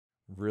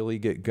really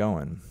get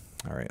going.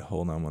 All right,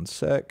 hold on one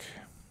sec.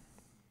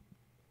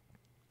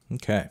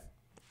 Okay.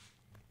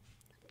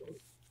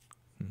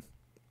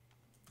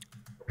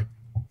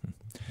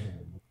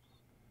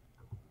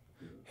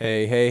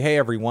 Hey,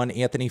 everyone.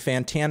 Anthony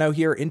Fantano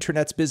here,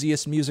 internet's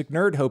busiest music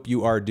nerd. Hope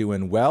you are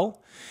doing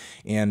well.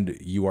 And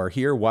you are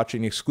here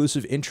watching an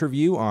exclusive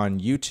interview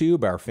on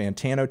YouTube, our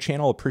Fantano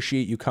channel.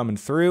 Appreciate you coming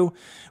through.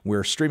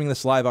 We're streaming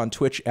this live on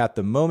Twitch at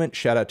the moment.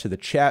 Shout out to the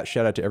chat.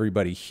 Shout out to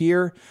everybody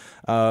here.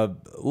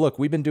 Look,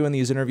 we've been doing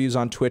these interviews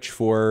on Twitch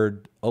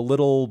for a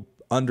little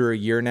under a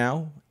year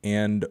now.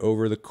 And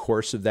over the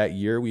course of that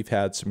year, we've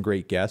had some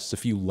great guests, a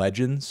few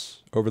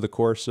legends over the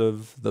course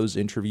of those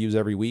interviews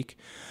every week.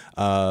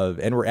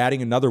 And we're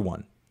adding another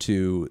one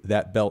to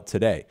that belt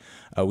today.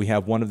 We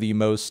have one of the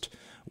most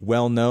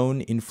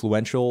well-known,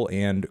 influential,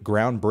 and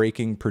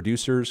groundbreaking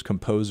producers,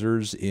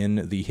 composers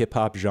in the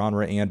hip-hop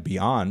genre and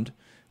beyond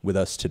with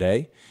us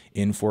today.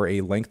 In for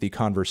a lengthy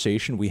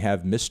conversation, we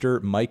have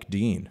Mr. Mike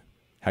Dean.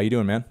 How you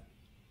doing, man?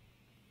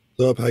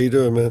 What's up? How you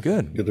doing, man?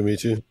 Good. Good to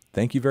meet you.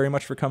 Thank you very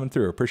much for coming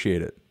through.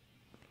 Appreciate it.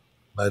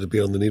 I had to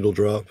be on the needle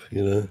drop,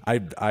 you know.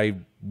 I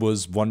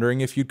was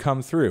wondering if you'd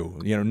come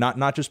through, you know,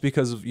 not just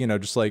because of, you know,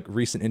 just like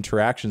recent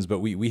interactions, but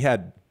we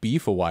had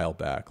beef a while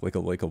back, like a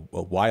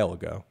while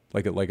ago,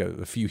 like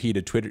a few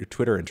heated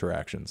Twitter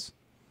interactions.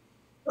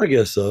 I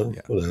guess so.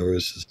 Yeah. Whatever.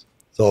 It's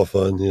all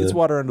fun. You know? It's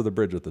water under the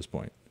bridge at this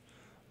point.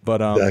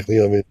 But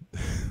exactly. I mean,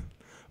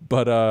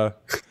 but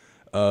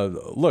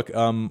look,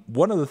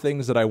 one of the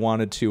things that I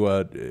wanted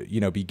to you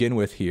know, begin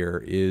with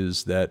here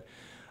is that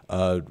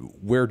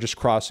we're just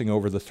crossing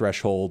over the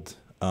threshold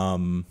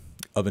of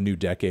a new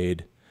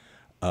decade.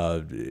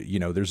 You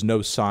know, there's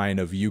no sign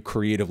of you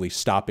creatively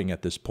stopping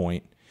at this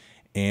point.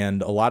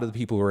 And a lot of the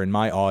people who are in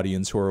my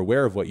audience who are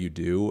aware of what you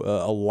do,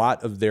 a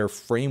lot of their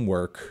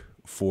framework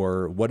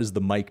for what is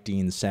the Mike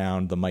Dean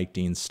sound, the Mike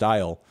Dean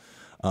style,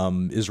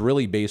 is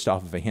really based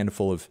off of a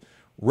handful of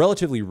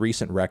relatively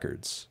recent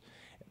records.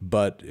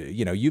 But,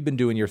 you know, you've been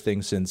doing your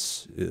thing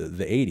since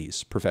the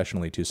 80s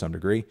professionally to some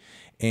degree.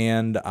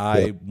 And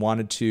I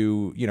wanted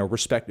to, you know,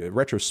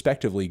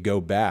 retrospectively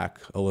go back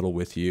a little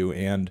with you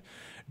and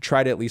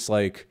try to at least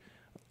like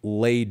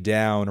lay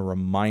down a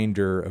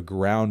reminder, a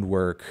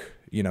groundwork,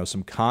 you know,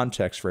 some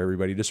context for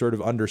everybody to sort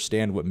of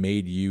understand what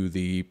made you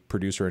the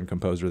producer and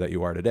composer that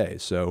you are today.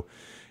 So,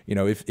 you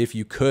know, if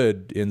you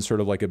could, in sort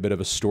of like a bit of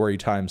a story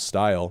time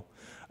style,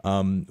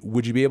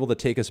 would you be able to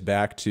take us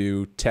back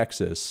to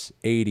Texas,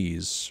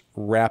 80s,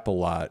 rap a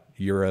lot?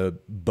 You're a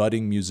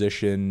budding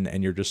musician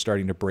and you're just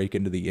starting to break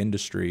into the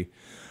industry.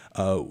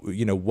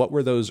 You know, what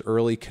were those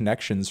early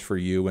connections for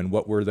you, and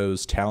what were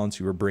those talents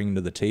you were bringing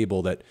to the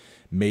table that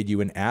made you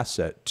an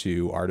asset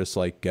to artists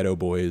like Ghetto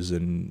Boys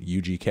and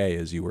UGK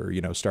as you were, you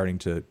know, starting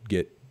to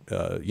get,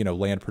 you know,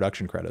 land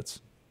production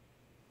credits?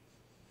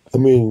 I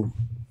mean,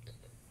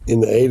 in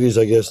the 80s,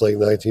 I guess like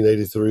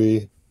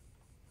 1983,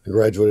 I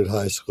graduated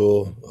high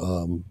school,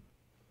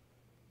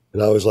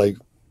 and I was like,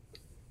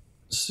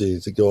 let's see,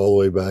 to go all the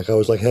way back, I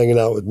was like hanging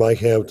out with Mike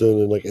Hampton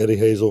and like Eddie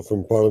Hazel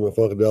from Parliament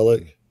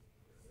Funkadelic,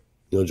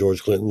 you know,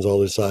 George Clinton's, all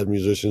these side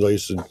musicians. I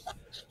used to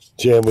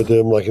jam with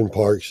them like in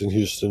parks in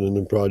Houston and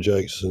in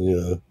projects, and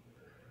you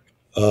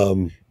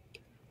know,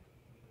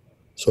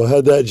 so I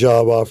had that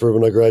job offer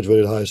when I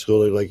graduated high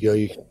school. They're like,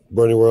 yeah,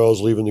 Bernie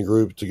Worrell's leaving the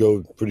group to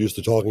go produce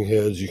the Talking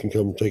Heads. You can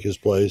come take his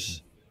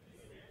place.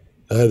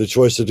 I had the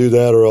choice to do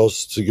that or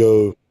else to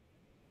go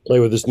play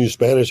with this new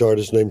Spanish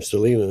artist named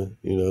Selena.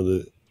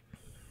 You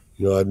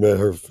know, I'd met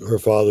her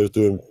father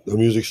through a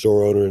music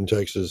store owner in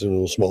Texas in a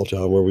little small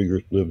town where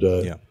we lived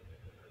at. Yeah.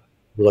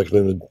 We're like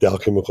in a Dow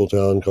Chemical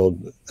town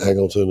called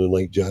Angleton and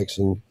Lake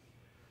Jackson.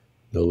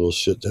 You know, little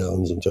shit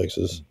towns in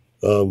Texas.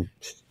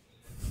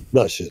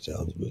 Not shit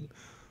towns, but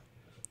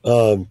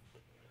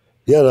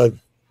yeah. And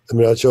I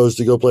mean, I chose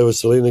to go play with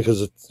Selena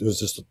because it was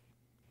just,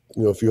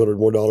 you know, a few $100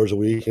 more a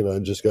week, and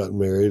I'd just gotten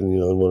married, and you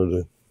know, I wanted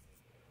to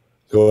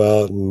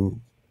go out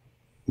and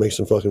make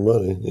some fucking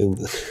money. And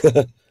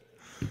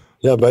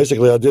yeah,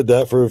 basically, I did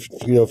that for,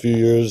 you know, a few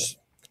years.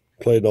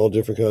 Played in all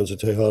different kinds of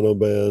Tejano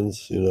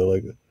bands. You know,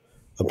 like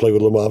I played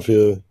with La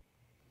Mafia. You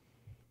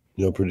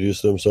know,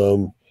 produced them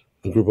some.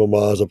 A Grupo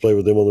Maz, I played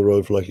with them on the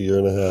road for like a year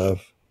and a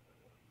half,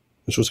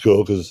 which was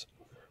cool because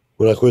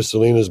when I quit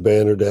Selena's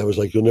band, her dad was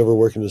like, "You'll never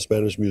work in the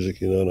Spanish music,"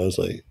 you know, and I was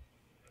like,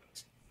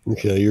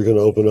 okay, you're going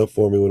to open up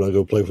for me when I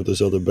go play for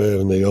this other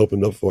band. And they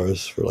opened up for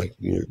us for like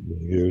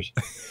years.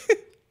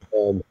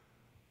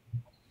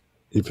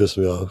 He pissed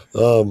me off.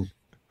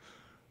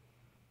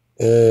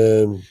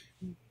 And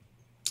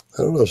I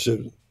don't know,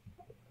 shit.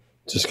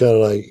 Just kind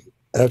of like,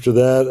 after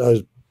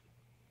that,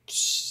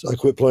 I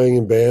quit playing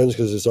in bands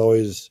because it's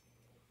always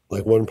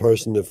like one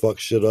person that fucks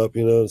shit up,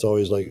 you know? It's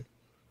always like,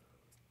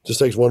 just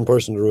takes one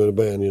person to ruin a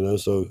band, you know?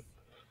 So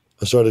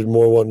I started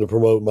more wanting to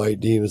promote Mike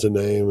Dean as a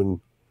name,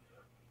 and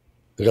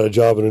I got a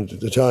job in an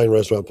Italian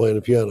restaurant playing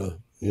the piano,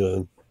 you know,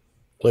 and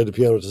played the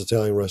piano at this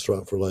Italian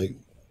restaurant for like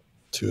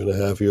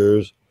 2.5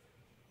 years.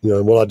 You know,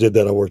 and while I did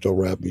that, I worked on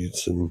rap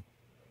beats, and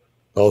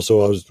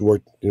also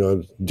you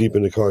know, deep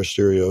into car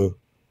stereo,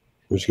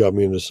 which got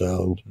me into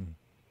sound.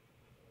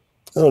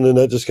 I don't know,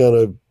 that just kind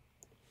of,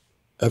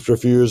 after a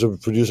few years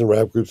of producing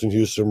rap groups in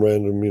Houston,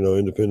 random,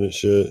 independent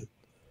shit,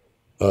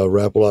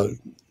 rap a lot,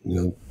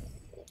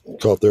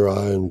 caught their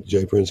eye, and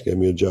Jay Prince gave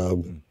me a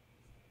job. Mm.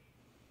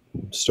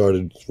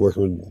 Started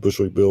working with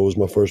Bushwick Bill, was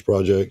my first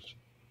project.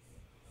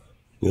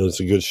 It's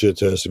a good shit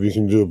test. If you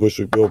can do a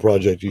Bushwick Bill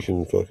project, you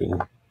can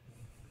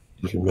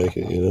make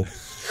it,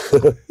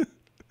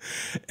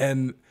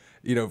 And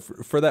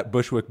for that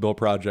Bushwick Bill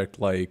project,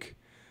 like,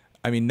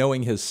 I mean,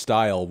 knowing his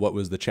style, what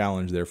was the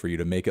challenge there for you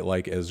to make it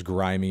like as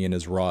grimy and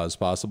as raw as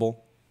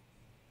possible?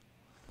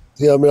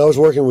 Yeah, I mean, I was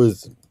working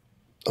with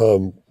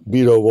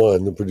Beto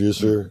One, the Mm.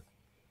 producer,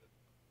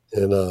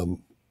 and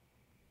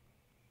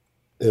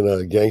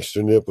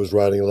Gangster Nip was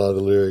writing a lot of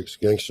the lyrics.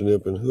 Gangster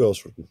Nip and who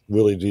else?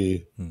 Willie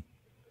D Mm.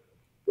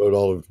 wrote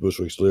all of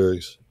Bushwick's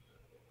lyrics.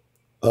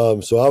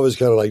 So I was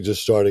kind of like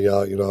just starting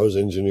out. I was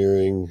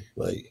engineering.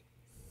 Like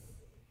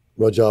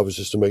my job was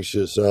just to make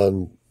shit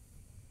sound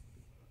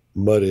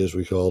muddy, as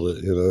we called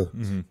it.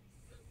 Hmm.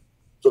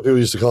 So people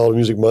used to call the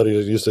music muddy.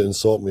 They used to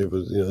insult me,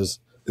 but it's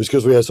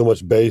because we had so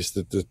much bass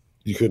that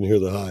you couldn't hear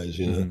the highs.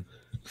 Hmm.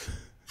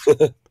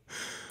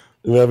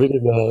 I mean, I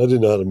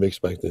didn't know how to mix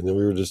back then, and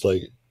we were just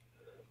like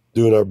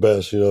doing our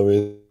best. You know what I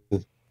mean?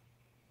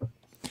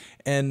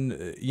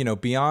 And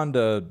beyond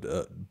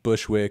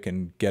Bushwick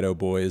and Ghetto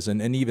Boys,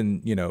 and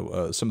even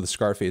some of the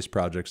Scarface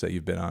projects that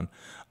you've been on,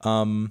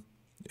 um,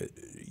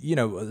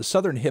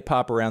 Southern hip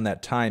hop around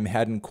that time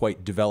hadn't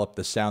quite developed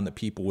the sound that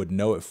people would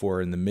know it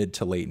for in the mid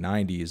to late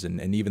 '90s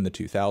and even the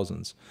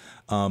 2000s.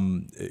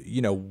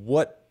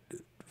 What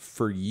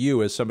for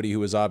you as somebody who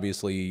was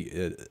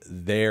obviously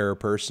there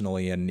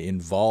personally and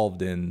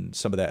involved in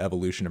some of that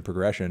evolution and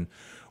progression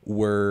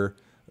were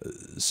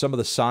some of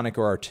the sonic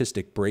or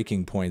artistic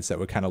breaking points that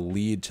would kind of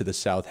lead to the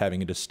South having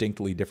a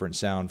distinctly different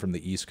sound from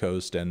the East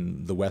Coast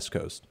and the West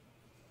Coast?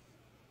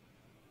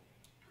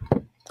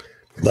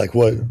 Like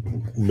what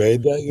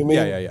made that? You Yeah, mean?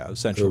 yeah, yeah. Or,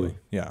 Essentially,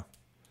 yeah.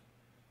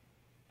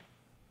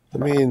 I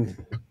mean,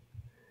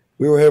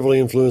 we were heavily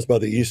influenced by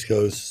the East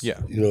Coast, Yeah.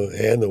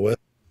 and the West.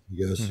 I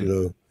guess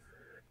Hmm.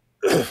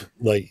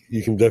 like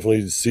you can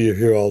definitely see or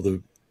hear all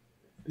the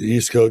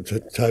East Coast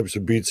types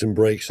of beats and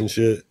breaks and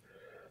shit.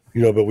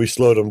 But we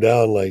slowed them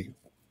down like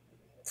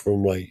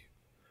from like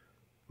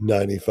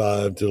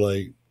 95 to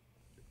like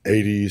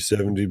 80,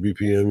 70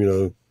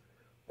 BPM.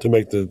 To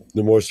make the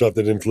more stuff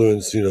that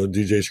influenced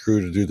DJ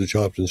Screw to do the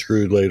chopped and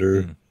screwed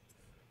later. Hmm.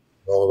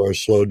 All of our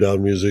slowed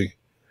down music.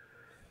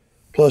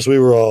 Plus, we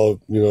were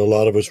all a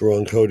lot of us were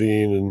on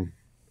codeine and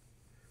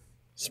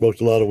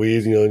smoked a lot of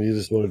weed. And you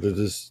just wanted to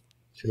just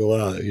chill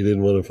out. You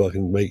didn't want to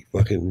fucking make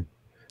fucking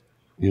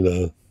you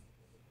know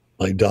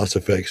like DOS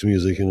effects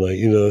music and like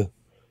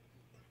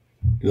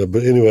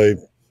But anyway,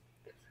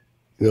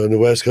 in the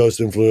West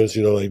Coast influence,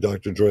 like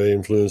Dr. Dre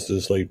influenced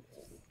us, like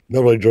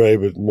not really Dre,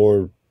 but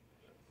more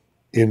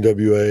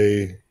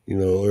NWA,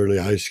 early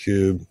Ice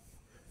Cube,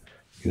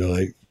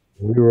 like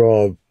we were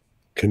all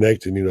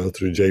connected,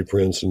 through Jay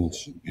Prince and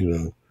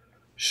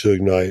Suge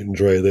Knight and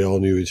Dre. They all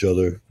knew each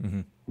other,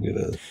 Hmm. you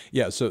know.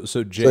 Yeah. So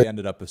So Jay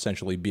ended up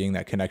essentially being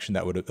that connection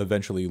that would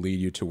eventually lead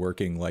you to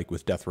working like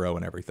with Death Row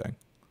and everything.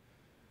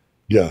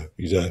 yeah,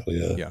 exactly,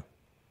 yeah, Yeah.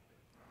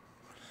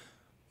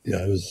 yeah.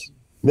 I was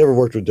never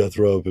worked with Death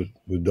Row, but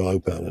with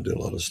Dog Pound, I did a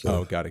lot of Oh,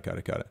 stuff. got it, got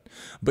it, got it.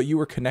 But you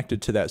were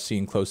connected to that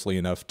scene closely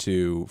enough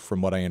to,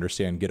 from what I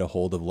understand, get a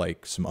hold of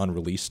like some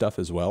unreleased stuff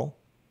as well.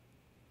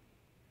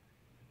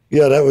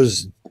 Yeah, that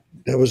was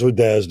with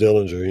Daz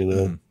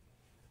Dillinger, Hmm.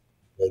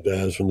 My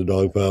Daz from the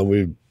Dog Pound.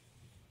 We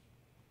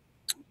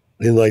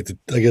in like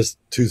I guess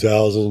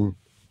 2000.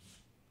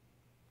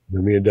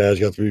 Me and Daz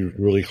got to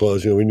be really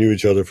close. We knew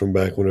each other from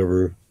back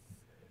whenever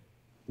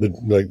the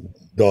like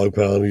Dog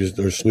Pound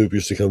or Snoop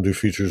used to come do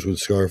features with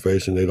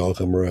Scarface, and they'd all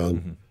come around.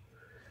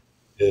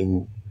 Hmm.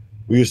 And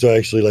we used to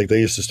actually like they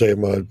used to stay at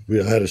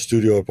I had a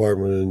studio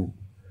apartment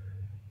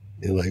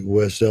in like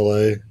West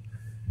LA,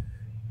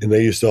 and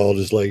they used to all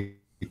just like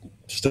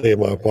stay at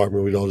my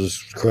apartment. We'd all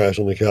just crash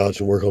on the couch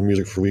and work on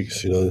music for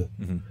weeks.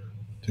 Hmm.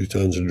 Do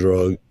tons of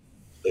drugs,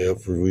 stay up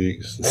for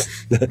weeks.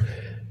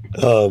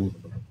 um,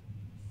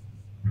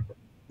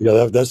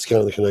 yeah, that's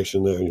kind of the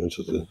connection there.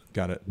 To the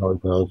Got it.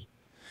 Dog Pound.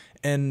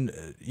 And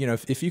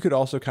if you could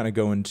also kind of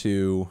go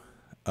into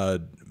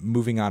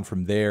moving on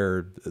from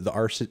there,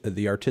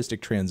 the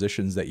artistic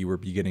transitions that you were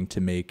beginning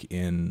to make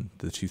in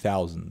the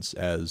 2000s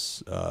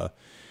as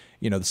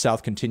the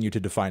South continued to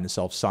define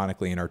itself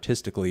sonically and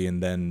artistically,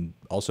 and then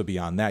also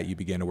beyond that, you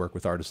began to work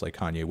with artists like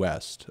Kanye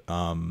West.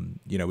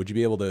 Would you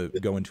be able to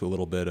go into a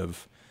little bit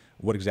of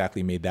what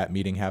exactly made that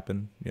meeting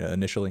happen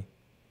initially?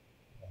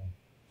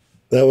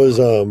 That was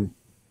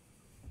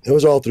it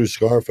was all through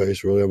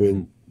Scarface, really. I Hmm.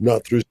 mean,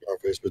 not through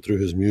Scarface, but through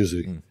his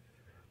music. Hmm.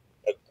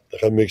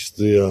 Like I mixed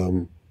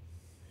the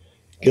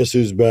Guess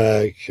Who's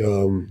Back,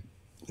 and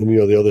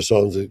the other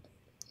songs that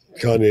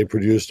Kanye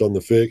produced on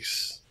the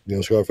Fix,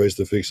 Scarface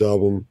the Fix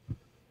album,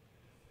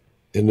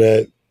 and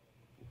that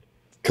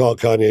caught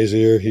Kanye's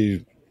ear.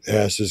 He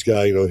asked this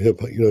guy, hip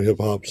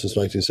hop since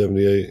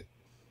 1978,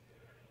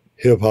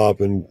 hip hop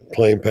and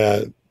plain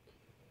Pat,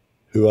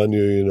 who I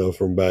knew,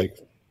 from back,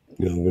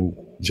 when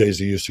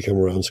Jay-Z used to come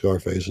around,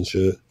 Scarface and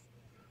shit.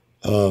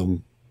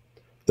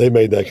 They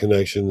made that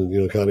connection,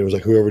 and Kanye was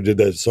like, whoever did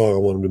that song, I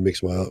want him to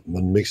mix my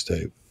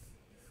mixtape.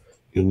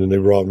 And then they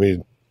brought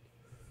me.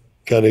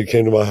 Kanye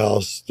came to my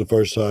house the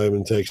first time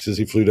in Texas.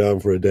 He flew down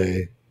for a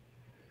day.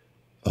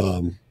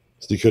 So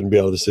he couldn't be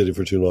out of the city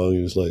for too long.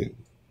 He was like,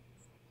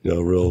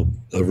 a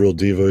real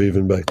diva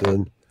even back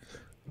then.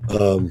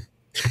 And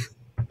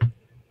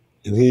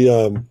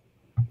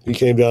he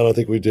came down. I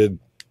think we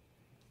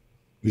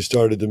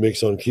started to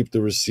mix on Keep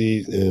the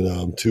Receipt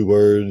and Two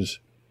Words.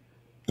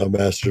 I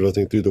mastered, I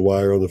think, Through the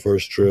Wire on the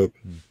first trip.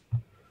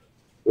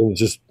 And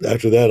just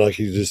after that, like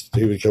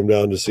he would come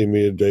down to see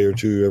me a day or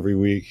two every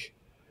week,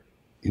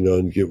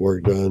 and get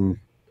work done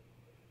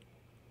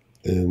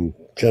and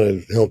kind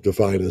of help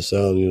define his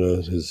sound,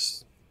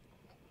 his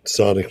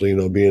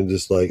sonically, being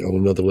just like on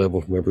another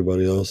level from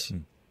everybody else.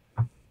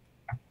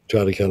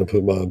 Try to kind of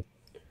put my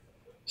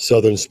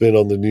Southern spin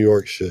on the New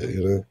York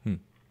shit.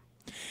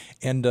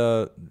 And,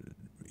 to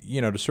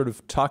sort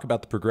of talk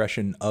about the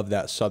progression of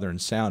that Southern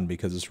sound,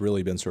 because it's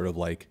really been sort of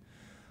like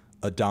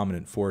a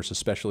dominant force,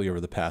 especially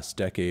over the past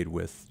decade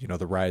with,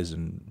 the rise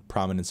and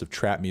prominence of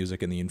trap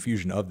music and the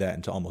infusion of that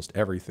into almost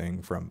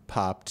everything from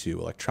pop to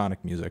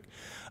electronic music.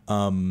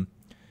 Do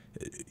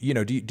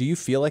you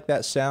feel like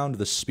that sound,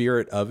 the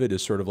spirit of it,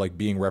 is sort of like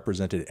being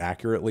represented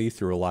accurately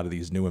through a lot of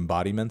these new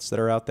embodiments that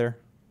are out there?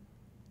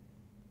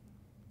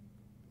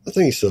 I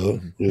think so.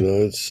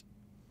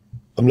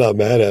 I'm not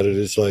mad at it.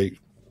 It's like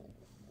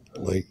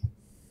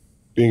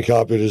being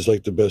copied is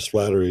like the best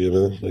flattery,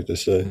 like they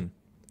say.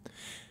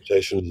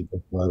 Imitation is the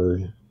best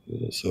flattery.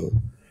 So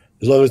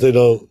as long as I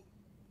don't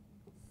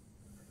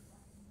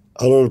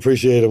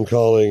appreciate them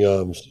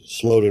calling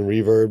slowed and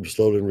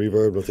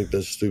reverb. I think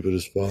that's stupid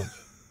as fuck.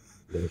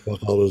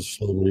 Fuck all those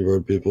slowed and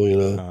reverb people.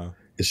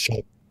 It's shot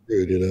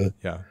good.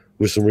 Yeah.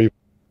 With some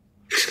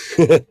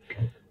reverb.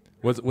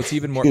 What's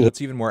even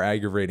more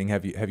aggravating?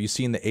 Have you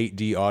seen the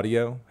 8D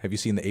audio? Have you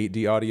seen the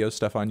 8D audio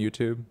stuff on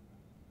YouTube?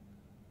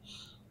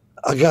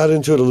 I got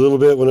into it a little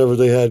bit whenever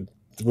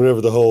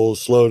the whole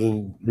slowed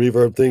and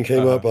reverb thing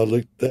came up. I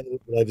looked at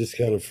it, but I just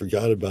kind of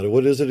forgot about it.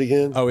 What is it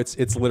again? Oh,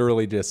 it's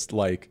literally just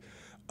like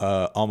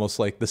almost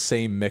like the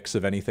same mix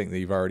of anything that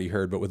you've already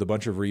heard, but with a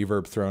bunch of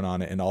reverb thrown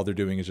on it, and all they're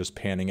doing is just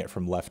panning it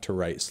from left to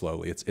right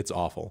slowly. It's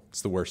awful.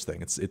 It's the worst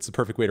thing. It's the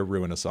perfect way to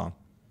ruin a song.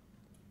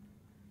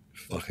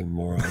 Fucking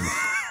moron.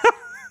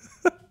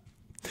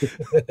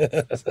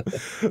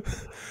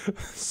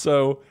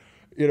 So,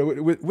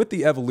 with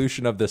the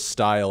evolution of this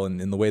style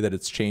and in the way that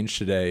it's changed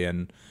today,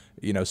 and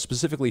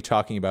specifically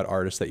talking about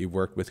artists that you've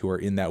worked with who are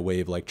in that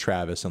wave, like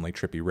Travis and like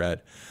Trippie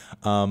Redd,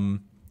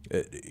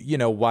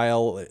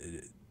 while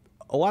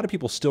a lot of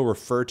people still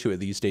refer to it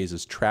these days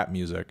as trap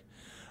music,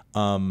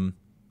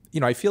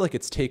 I feel like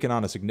it's taken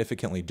on a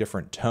significantly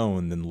different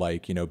tone than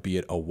be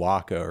it a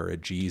Waka or a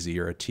Jeezy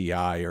or a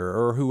T.I.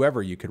 or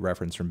whoever you could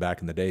reference from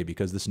back in the day,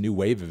 because this new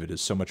wave of it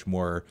is so much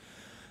more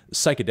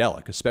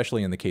psychedelic,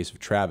 especially in the case of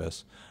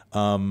Travis.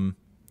 Would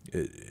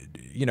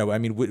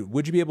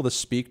you be able to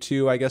speak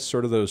to, I guess,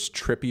 sort of those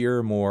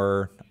trippier,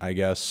 more, I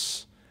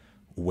guess,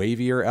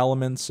 wavier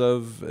elements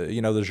of,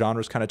 the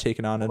genre's kind of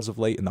taken on as of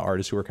late, and the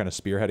artists who are kind of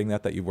spearheading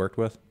that you've worked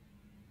with?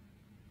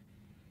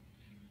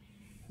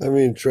 I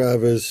mean,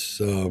 Travis,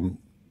 the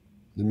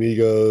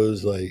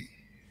Migos, like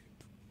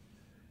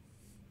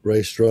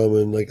Ray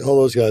Strumman, like all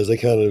those guys, they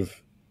kind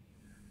of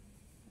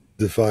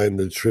define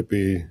the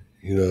trippy,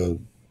 the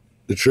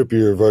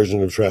trippier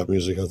version of trap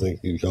music, I think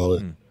you'd call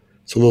it.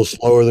 It's a little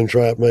slower than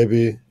trap,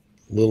 maybe a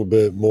little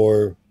bit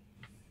more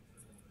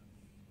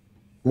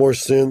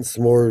synths,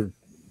 more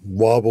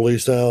wobbly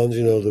sounds.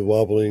 The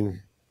wobbling,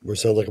 where it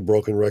sounds like a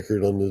broken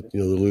record on the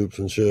the loops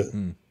and shit.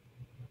 And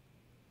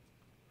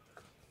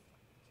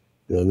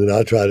then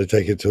I try to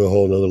take it to a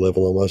whole nother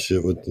level on my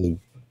shit with the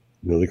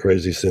the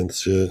crazy synth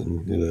shit,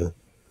 and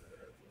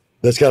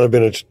that's kind of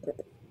been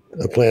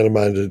a plan of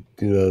mine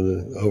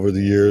to over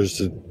the years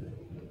to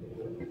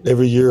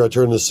every year I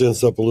turn the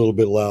synths up a little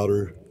bit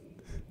louder.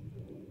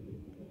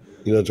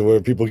 To where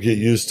people get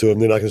used to them.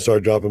 Then I can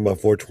start dropping my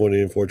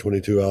 420 and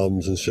 422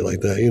 albums and shit like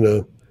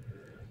that,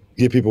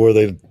 get people where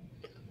they,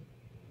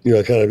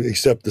 kind of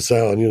accept the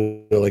sound,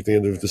 like the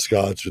end of the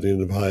Scots or the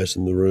end of Highest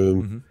in the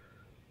Room.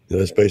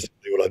 That's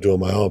basically what I do on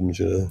my albums,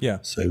 Yeah.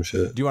 Same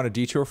shit. Do you want to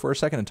detour for a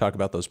second and talk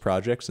about those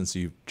projects since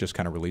you just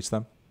kind of released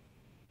them?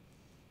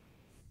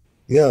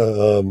 Yeah.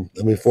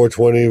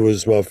 420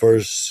 was my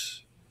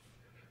first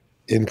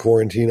in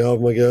quarantine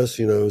album, I guess.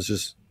 It was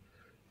just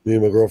me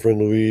and my girlfriend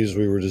Louise.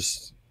 We were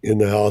just in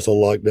the house on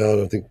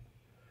lockdown. I think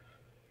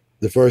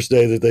the first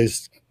day that they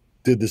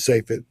did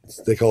the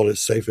they called it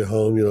Safe at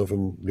Home,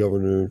 from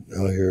Governor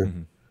out here.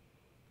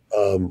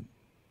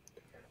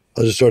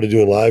 I just started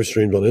doing live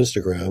streams on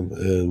Instagram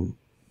and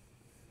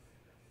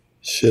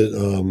shit.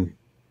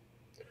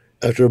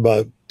 After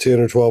about 10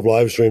 or 12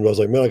 live streams, I was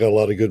like, man, I got a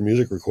lot of good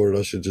music recorded.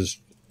 I should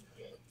just,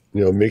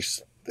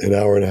 mix an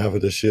hour and a half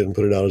of this shit and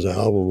put it out as an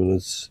album. And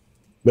it's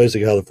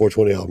basically how the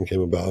 420 album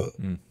came about.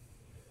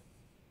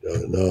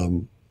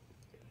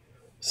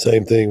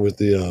 Same thing with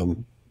the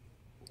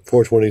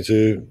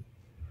 422.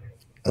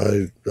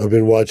 I've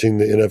been watching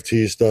the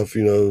NFT stuff,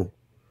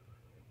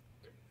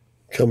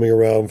 coming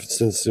around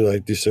since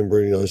like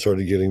December. I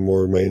started getting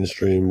more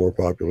mainstream, more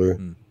popular.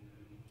 Mm,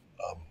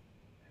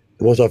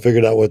 And once I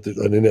figured out what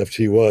an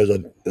NFT was,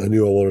 I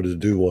knew I wanted to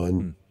do one.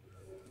 mm,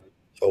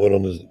 So I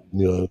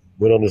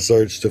went on the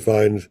search to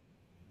find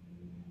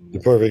the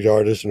perfect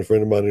artist, and a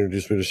friend of mine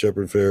introduced me to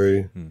Shepard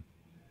Fairey, mm,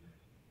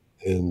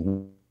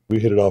 and we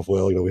hit it off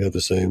well. We had the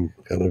same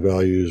kind of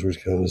values. We're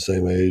kind of the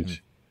same mm,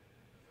 age.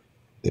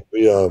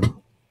 We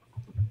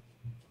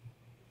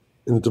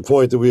And at the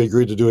point that we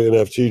agreed to do an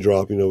NFT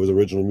drop, with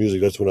original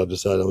music, that's when I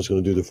decided I was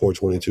going to do the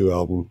 422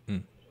 album.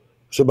 mm,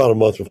 So about a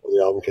month before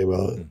the album came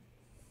out, mm,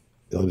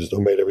 I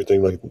made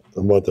everything like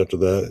a month after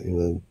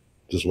that,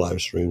 just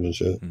live streams and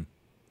shit. mm.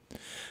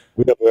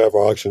 We have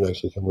our auction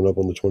actually coming up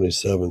on the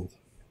 27th.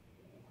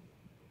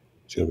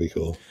 It's going to be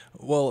cool.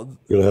 Well,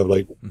 We're going to have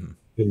like mhm,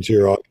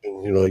 interior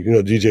auction,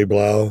 DJ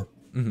Blau,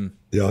 mhm,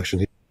 the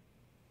auction,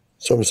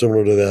 something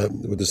similar to that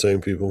with the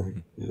same people.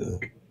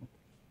 mhm.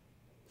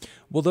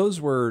 Well,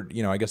 those were,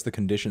 I guess the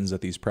conditions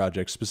that these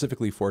projects,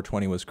 specifically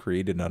 420, was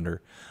created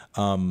under.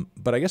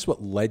 But I guess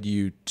what led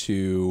you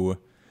to,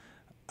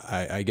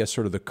 I guess,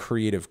 sort of the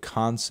creative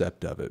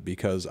concept of it,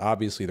 because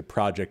obviously the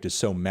project is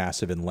so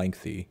massive and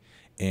lengthy.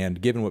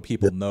 And given what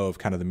people Yeah. know of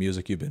kind of the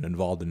music you've been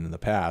involved in the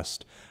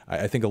past,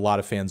 I think a lot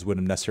of fans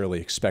wouldn't have necessarily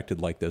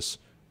expected like this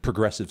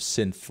progressive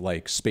synth,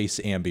 like space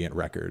ambient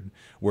record,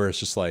 where it's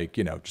just like,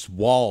 just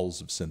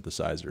walls of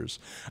synthesizers.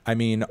 I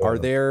mean, are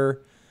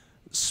there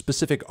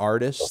specific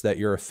artists that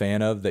you're a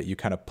fan of that you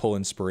kind of pull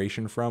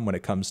inspiration from when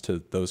it comes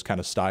to those kind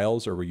of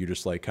styles, or were you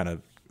just like kind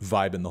of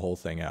vibing the whole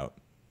thing out?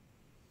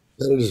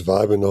 Kind of just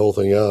vibing the whole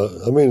thing out.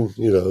 I mean,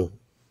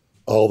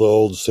 all the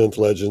old synth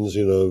legends,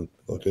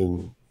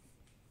 fucking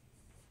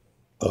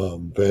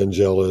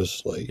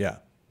Vangelis, like Yeah.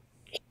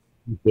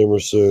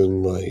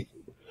 Emerson, like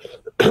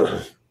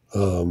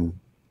um,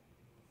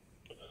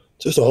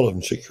 just all of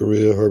them. Chick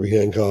Corea, Herbie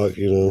Hancock,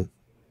 trying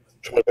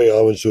to pay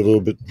homage to a little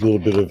bit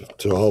of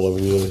to all of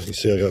them. You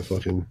see, I got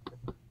fucking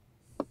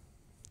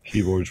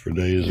keyboards for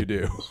days. You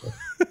do.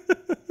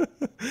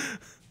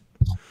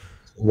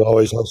 I'm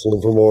always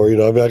hustling for more.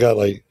 I mean,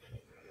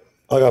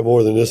 I got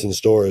more than this in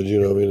storage. I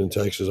mean, in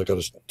Texas, I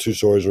got two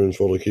storage rooms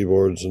full of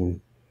keyboards and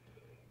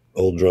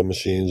old drum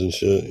machines and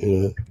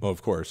shit. Well,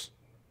 of course.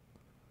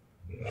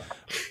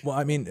 Well,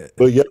 I mean,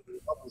 But yeah,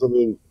 I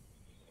mean,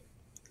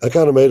 I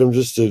kind of made them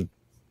just to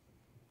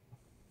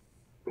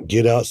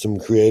get out some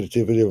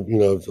creativity, of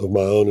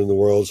my own in the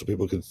world, so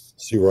people could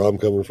see where I'm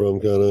coming from,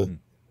 kind of, mm,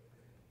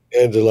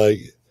 and to like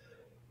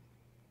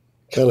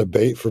kind of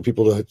bait for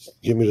people to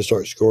get me to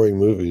start scoring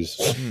movies.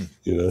 mm,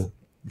 you know,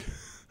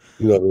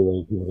 I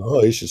mean, like,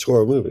 oh, you should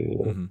score a movie.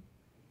 mhm.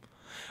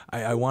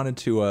 I wanted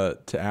to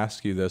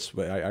ask you this,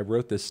 but I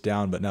wrote this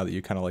down. But now that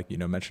you kind of like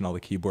mention all the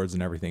keyboards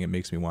and everything, it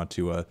makes me want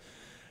to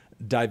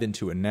dive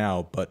into it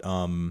now. But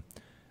over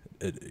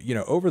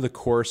the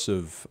course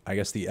of, I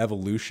guess, the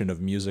evolution of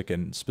music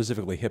and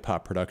specifically hip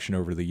hop production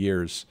over the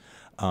years,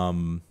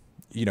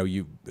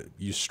 you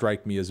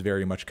strike me as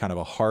very much kind of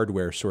a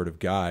hardware sort of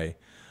guy.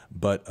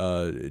 But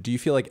do you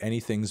feel like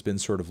anything's been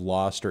sort of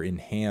lost or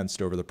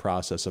enhanced over the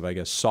process of, I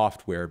guess,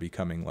 software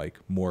becoming like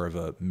more of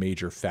a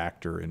major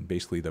factor in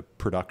basically the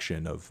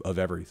production of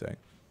everything?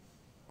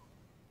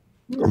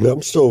 I mean,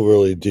 I'm still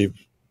really deep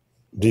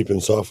in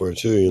software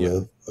too.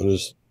 Yeah, I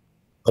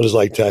just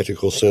like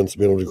tactical sense,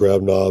 being able to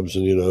grab knobs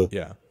and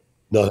yeah,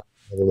 not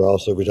have a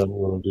mouse every time I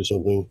want to do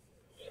something.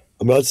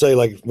 I mean, I'd say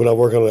like when I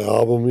work on an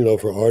album,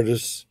 for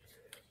artists,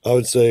 I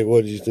would say,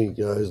 what do you think,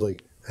 guys?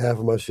 Like half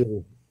of my shit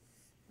is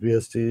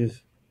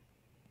VSTs.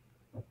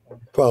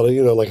 Probably,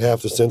 like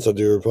half the synths I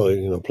do are probably,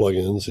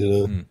 plugins,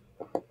 mm,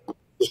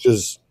 just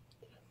because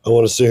I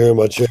want to sit here in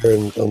my chair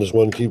and on this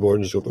one keyboard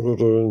and just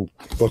go and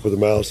fuck with the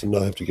mouse and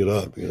not have to get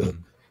up. mm,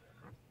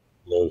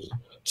 You know,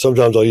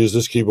 Sometimes I'll use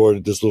this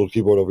little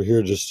keyboard over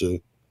here, just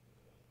to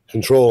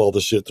control all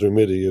the shit through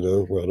MIDI,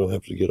 where I don't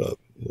have to get up.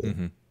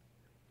 mm-hmm.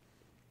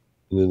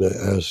 And then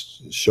I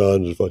asked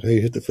Sean to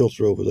hey, hit the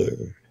filter over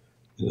there.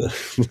 You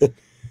know?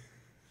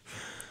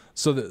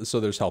 So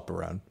there's help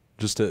around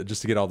just to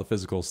get all the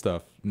physical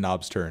stuff,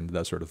 knobs turned,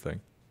 that sort of thing.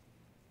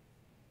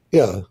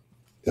 Yeah,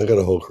 I got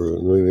a whole crew.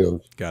 I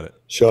mean, Got it.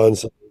 Sean,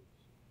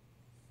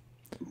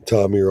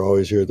 Tommy are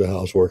always here at the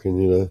house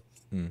working.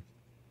 Mm.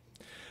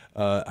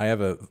 I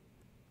have a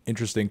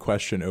interesting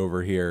question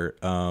over here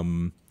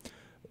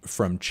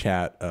from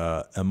chat.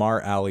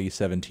 Amar Ali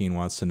 17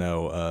 wants to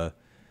know,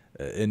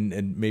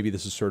 and maybe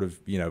this is sort of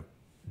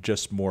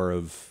just more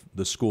of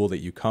the school that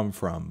you come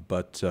from,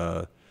 but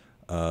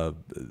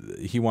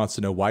he wants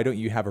to know, why don't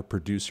you have a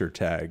producer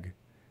tag?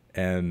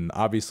 And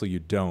obviously you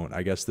don't.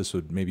 I guess this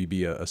would maybe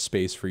be a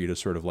space for you to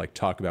sort of like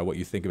talk about what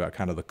you think about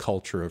kind of the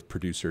culture of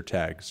producer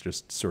tags,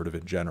 just sort of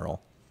in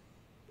general.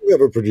 We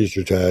have a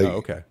producer Oh, tag.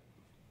 okay.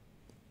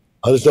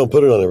 I just don't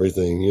put it on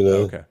everything.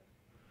 Oh, okay.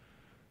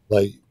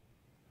 Like,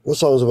 what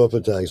songs have I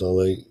put tags on?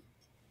 Like,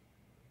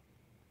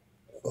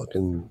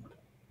 fucking,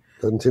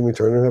 doesn't Timmy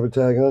Turner have a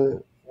tag on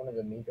it?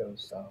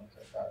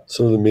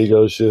 some of the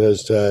Migos shit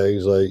has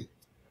tags, like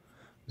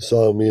the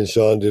song me and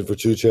Sean did for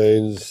Two Well,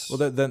 Chains.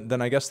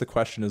 then I guess the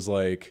question is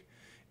like,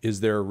 is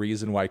there a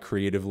reason why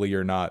creatively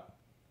you're not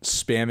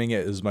spamming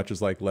it as much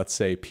as like, let's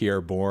say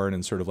Pierre Bourne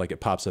and sort of like it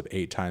pops up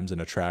 8 times in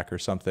a track or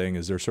something?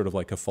 Is there sort of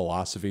like a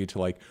philosophy to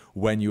like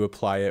when you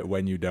apply it,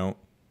 when you don't?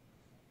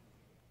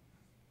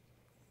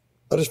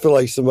 I just feel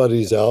like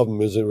somebody's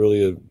album isn't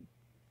really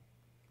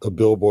a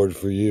billboard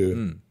for you.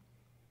 Mm.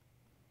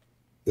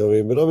 You know what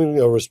I mean? But I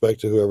mean,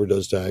 respect to whoever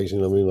does tags.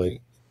 You know what I mean?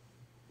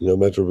 Like,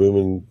 Metro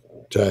Boomin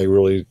tag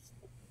really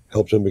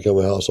helped him become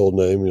a household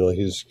name.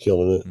 He's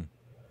killing it. Mm.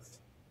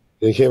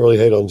 You can't really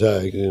hate on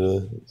tag.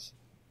 I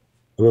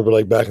remember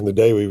like back in the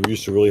day, we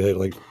used to really hate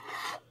like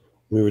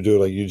we were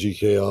doing like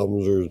UGK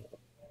albums or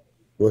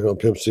working on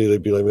Pimp C.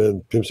 They'd be like,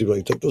 "Man, Pimp C, be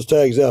like, take those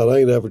tags out. I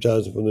ain't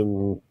advertising for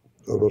them."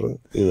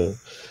 You know.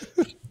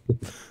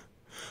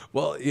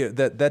 Well, yeah,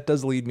 that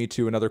does lead me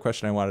to another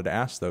question I wanted to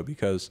ask though,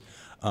 because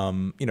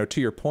to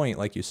your point,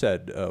 like you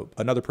said,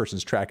 another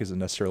person's track isn't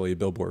necessarily a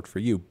billboard for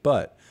you,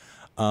 but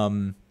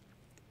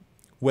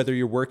whether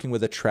you're working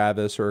with a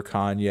Travis or a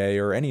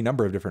Kanye or any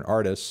number of different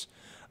artists,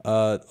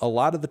 a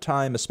lot of the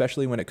time,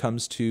 especially when it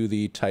comes to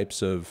the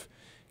types of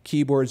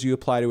keyboards you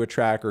apply to a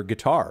track or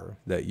guitar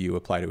that you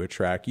apply to a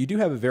track, you do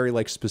have a very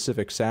like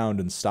specific sound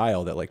and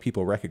style that like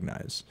people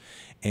recognize,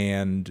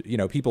 and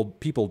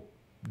people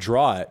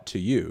draw it to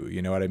you.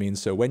 You know what I mean?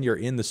 So when you're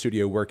in the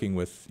studio working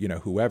with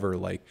whoever,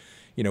 like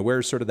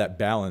where's sort of that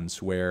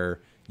balance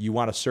where you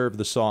want to serve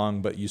the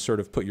song, but you sort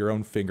of put your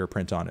own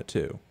fingerprint on it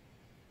too.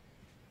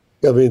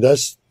 I mean,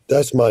 that's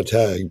my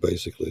tag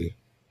basically.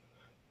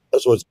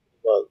 That's what's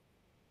about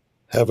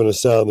having a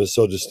sound that's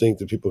so distinct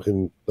that people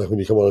can like when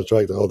you come on a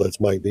track, oh,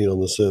 that's Mike Dean on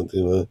the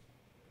synth.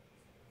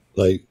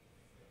 Like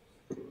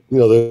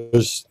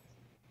there's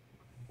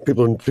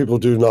people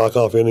do knock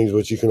off innings,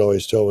 but you can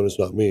always tell when it's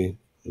not me.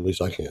 At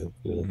least I can.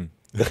 Mm-hmm.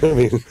 I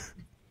mean,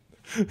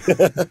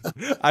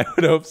 I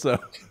would hope so.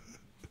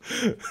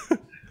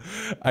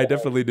 I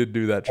definitely did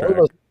do that I don't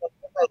know,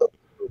 track.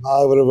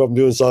 whenever I'm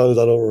doing songs,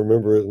 I don't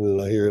remember it, and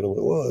then I hear it. I'm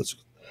like, well,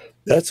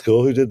 that's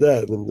cool. Who did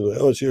that? And then they're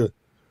like, oh, it's you.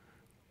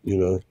 You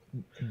know,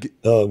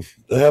 that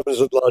happens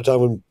a lot of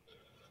time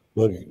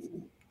my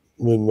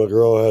when my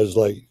girl has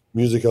like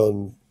music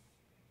on.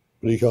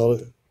 What do you call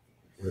it?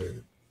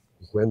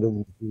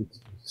 Random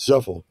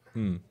shuffle.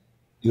 Hmm.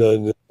 And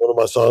then one of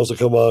my songs will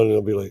come on, and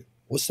I'll be like,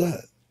 "What's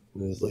that?"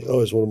 And it's like,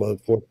 "Oh, it's one of my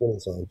 420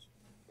 songs."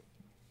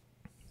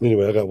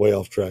 Anyway, I got way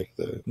off track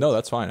there. No,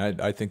 that's fine.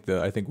 I think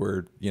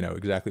we're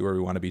exactly where we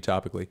want to be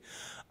topically.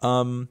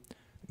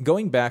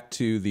 Going back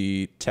to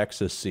the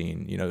Texas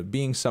scene,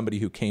 being somebody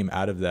who came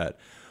out of that,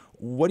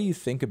 what do you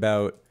think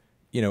about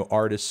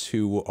artists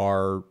who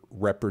are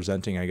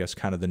representing, I guess,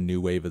 kind of the new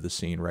wave of the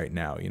scene right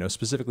now?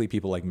 Specifically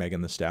people like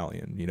Megan Thee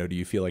Stallion. Do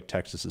you feel like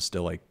Texas is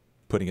still like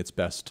putting its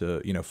best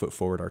to foot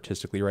forward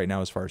artistically right now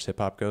as far as hip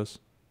hop goes?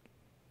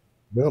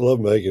 Man, I love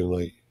Megan.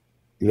 Like,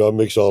 I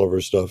mix all of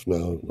her stuff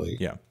now. Like,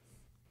 Yeah.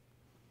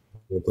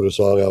 I put a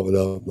song out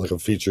without like a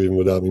feature, even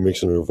without me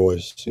mixing her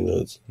voice.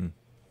 It's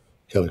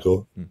kind of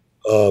cool.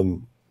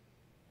 Um,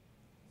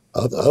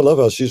 I love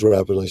how she's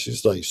rapping. Like,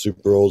 she's like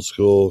super old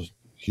school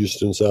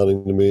Houston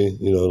sounding to me.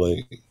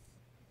 Like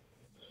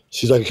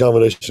she's like a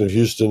combination of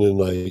Houston and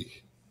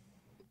like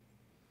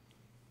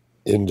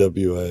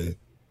NWA.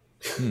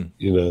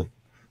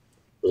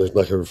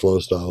 Like her flow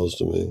styles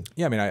to me.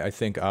 Yeah, I mean, I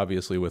think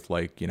obviously with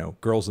like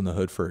Girls in the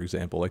Hood, for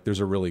example, like there's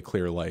a really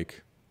clear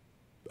like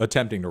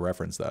attempting to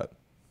reference that.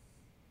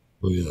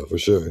 Oh yeah, for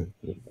sure.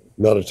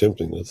 Not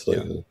attempting. That's like,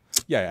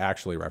 yeah,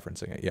 actually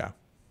referencing it. Yeah.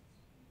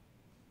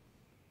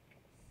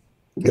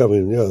 I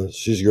mean, yeah,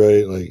 she's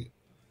great. Like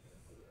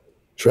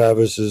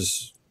Travis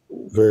is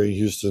very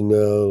Houston now.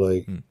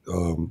 Like,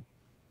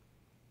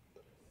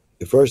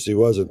 at first he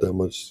wasn't that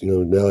much.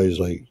 Now he's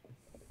like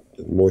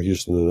more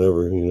Houston than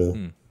ever.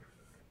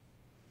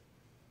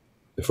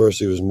 At first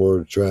he was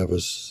more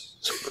Travis.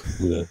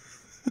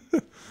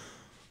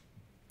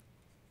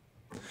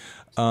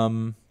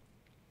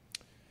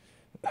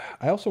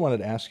 I also wanted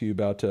to ask you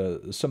about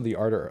some of the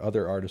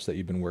other artists that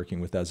you've been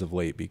working with as of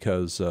late,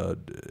 because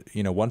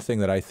one thing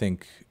that I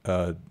think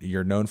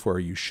you're known for, or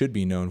you should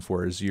be known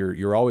for, is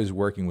you're always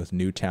working with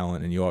new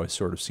talent, and you always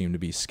sort of seem to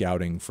be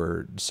scouting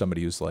for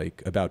somebody who's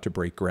like about to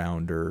break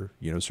ground, or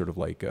sort of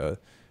like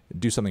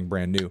do something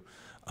brand new.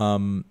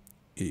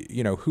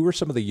 Who are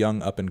some of the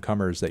young up and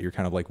comers that you're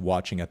kind of like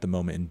watching at the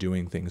moment and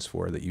doing things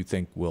for that you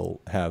think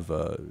will have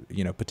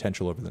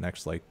potential over the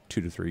next like 2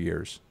 to 3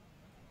 years?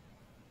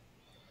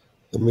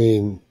 I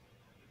mean,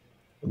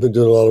 I've been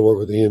doing a lot of work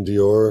with Ian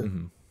Dior.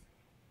 Mm-hmm.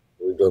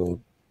 We've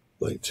done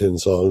like 10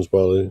 songs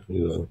probably,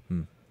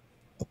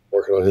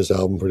 working on his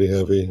album pretty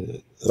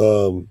heavy.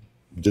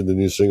 Did the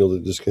new single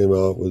that just came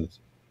out with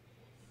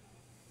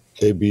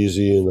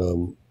KBZ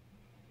and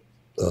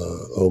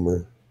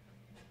Omer.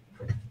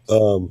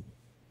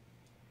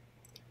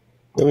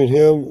 I mean,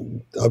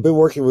 him, I've been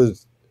working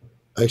with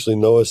actually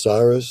Noah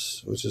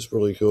Cyrus, which is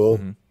really cool.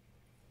 Mm-hmm.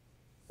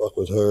 Fuck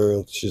with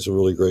her. She's a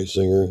really great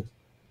singer.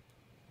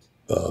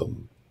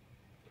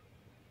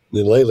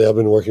 then lately I've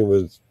been working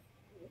with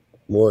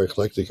more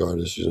eclectic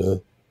artists,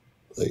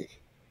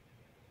 like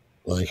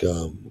like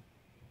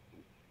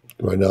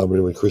right now I'm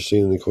in with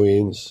Christine and the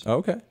Queens.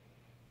 Okay.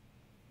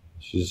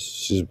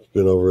 She's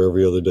been over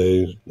every other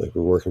day. Like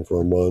we're working for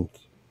a month.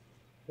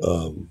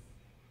 Um,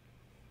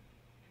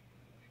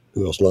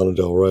 who else? Lana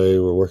Del Rey.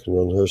 We're working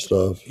on her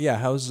stuff. Yeah,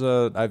 how's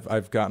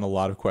I've gotten a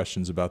lot of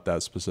questions about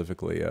that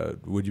specifically.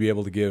 Would you be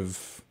able to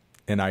give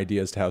an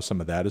idea as to how some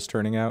of that is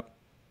turning out?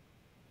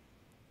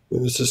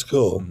 And it's just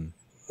cool. Hmm.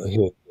 I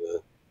can't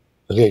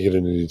I can't get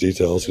into any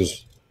details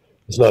because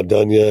it's not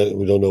done yet.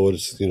 We don't know what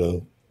it's. I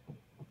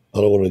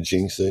don't want to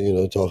jinx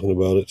it. Talking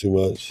about it too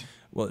much.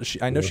 Well,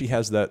 I know she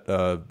has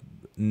that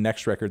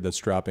next record that's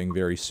dropping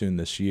very soon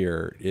this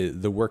year.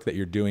 The work that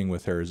you're doing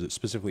with her, is it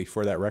specifically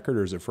for that record,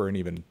 or is it for an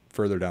even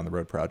further down the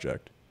road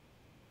project?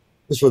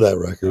 It's for that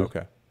record.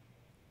 Okay.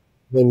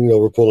 And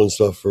we're pulling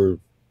stuff for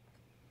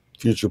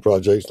future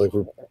projects. Like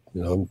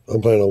I'm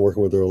planning on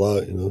working with her a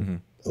lot.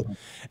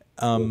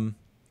 Hmm.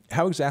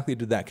 How exactly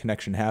did that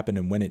connection happen,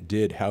 and when it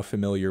did, how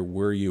familiar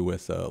were you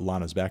with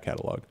Lana's back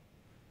catalog?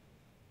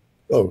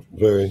 Oh,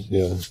 very,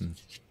 yeah. Hmm.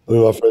 I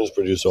mean, my friends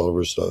produce all of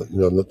her stuff.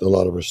 A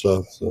lot of her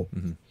stuff. So,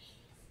 Hmm.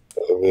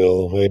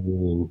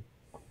 Hayden and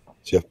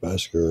Jeff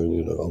Basker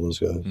and all those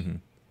guys. Hmm.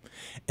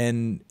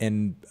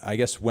 And I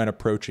guess when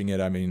approaching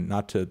it, I mean,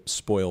 not to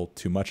spoil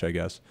too much, I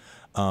guess,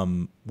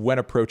 when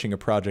approaching a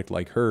project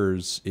like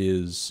hers,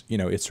 is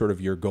it's sort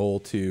of your goal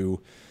to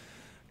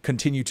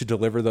continue to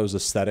deliver those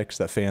aesthetics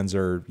that fans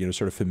are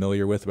sort of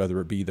familiar with, whether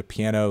it be the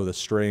piano, the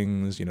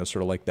strings,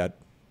 sort of like that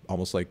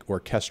almost like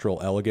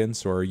orchestral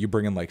elegance, or are you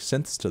bringing like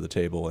synths to the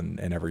table and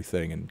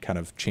everything and kind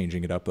of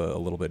changing it up a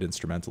little bit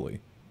instrumentally?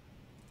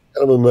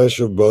 Kind of a mesh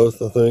of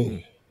both, I Mm.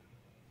 think.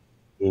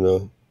 You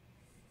know,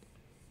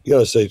 you got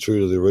to stay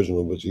true to the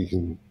original, but you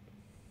can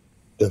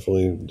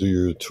definitely do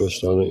your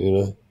twist on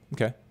it.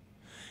 Okay.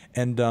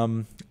 And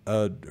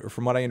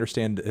from what I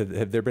understand,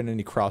 have there been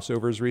any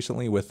crossovers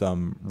recently with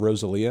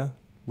Rosalia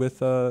with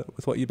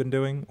what you've been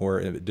doing, or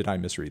did I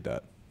misread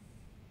that?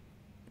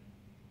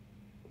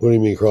 What do you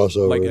mean Like,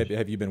 crossover?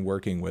 have you been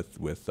working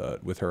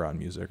with her on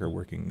music or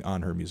working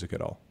on her music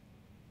at all?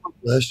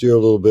 Last year a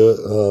little bit.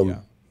 Yeah.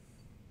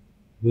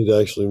 Need to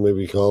actually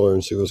maybe call her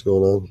and see what's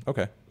going on.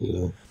 Okay. You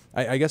know,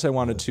 I guess I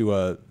wanted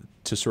to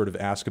sort of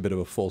ask a bit of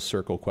a full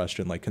circle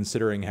question, like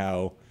considering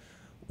how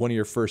one of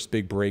your first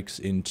big breaks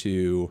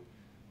into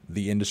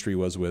the industry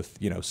was with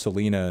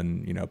Selena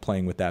and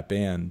playing with that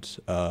band,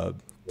 to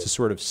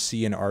sort of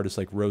see an artist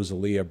like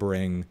Rosalia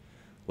bring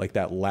like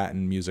that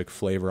Latin music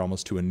flavor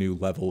almost to a new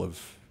level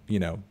of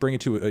bring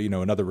it to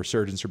another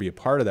resurgence or be a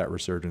part of that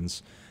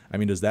resurgence. I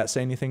mean, does that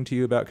say anything to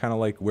you about kind of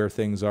like where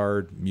things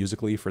are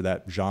musically for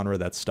that genre,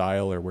 that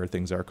style, or where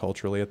things are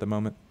culturally at the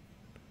moment?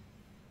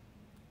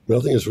 but I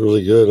think it's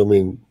really good. I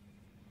mean,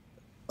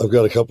 I've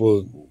got a couple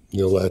of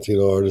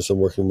Latino artists I'm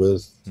working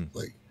with, Hmm.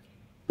 like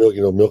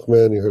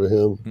Milkman. You heard of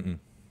him? Mm-mm.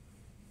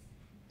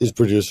 He's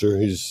producer.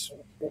 He's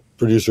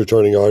producer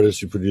turning artist.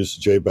 He produced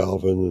J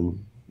Balvin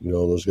and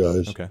all those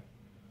guys. Okay.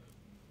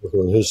 Working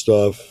on his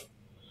stuff.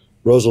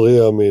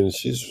 Rosalia, I mean,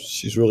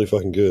 she's really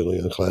fucking good.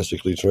 Like a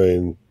classically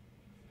trained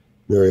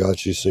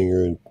mariachi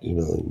singer,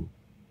 and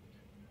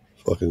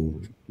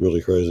fucking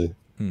really crazy.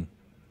 Hmm.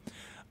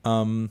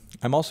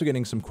 I'm also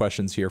getting some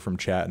questions here from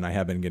chat, and I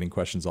have been getting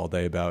questions all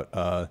day about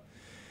a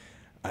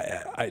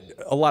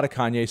lot of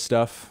Kanye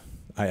stuff.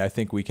 I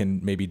think we can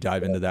maybe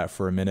dive into that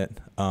for a minute.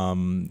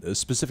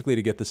 Specifically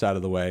to get this out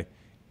of the way,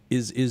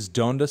 is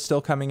Donda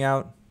still coming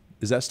out?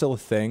 Is that still a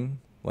thing?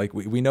 Like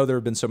we know there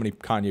have been so many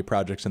Kanye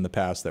projects in the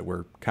past that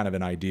were kind of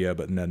an idea,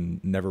 but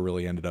then never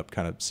really ended up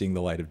kind of seeing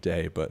the light of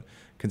day. But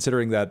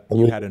considering that I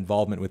you mean, had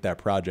involvement with that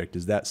project,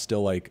 is that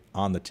still like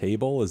on the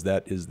table? Does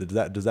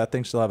that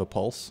thing still have a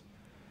pulse?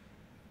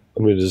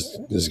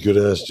 this good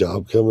ass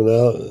job coming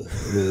out.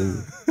 I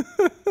mean,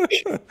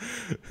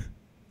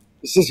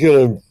 it's just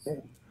gonna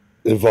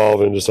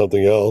evolve into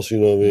something else. You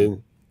know what I Mm,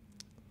 mean?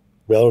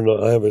 I don't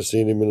know. I haven't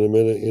seen him in a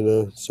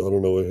minute. So I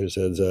don't know where his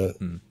head's at.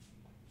 mm.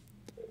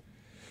 If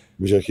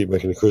he's gonna keep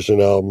making the Christian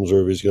albums,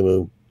 or if he's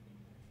gonna,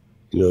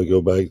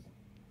 go back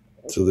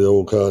to the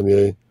old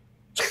Kanye,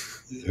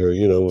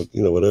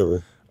 or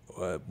whatever.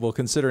 Well,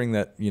 considering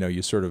that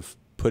you sort of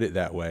put it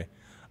that way,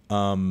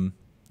 um,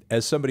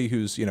 as somebody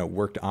who's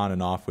worked on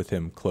and off with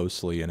him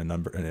closely in a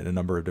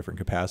number of different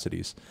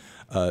capacities,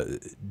 uh,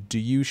 do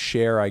you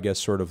share, I guess,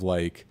 sort of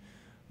like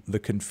the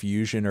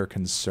confusion or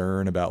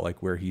concern about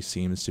like where he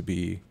seems to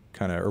be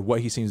kind of or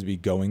what he seems to be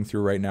going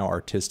through right now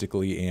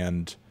artistically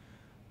and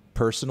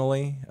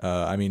personally?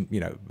 I mean,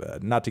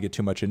 not to get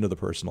too much into the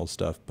personal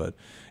stuff, but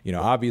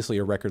obviously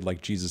a record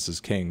like Jesus is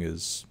King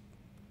is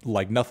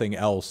like nothing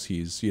else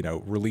he's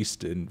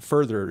released in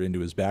further into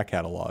his back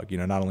catalog,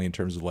 not only in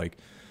terms of like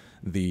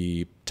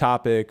the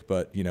topic,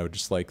 but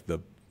just like the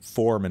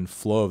form and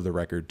flow of the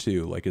record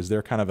too. Like, is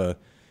there kind of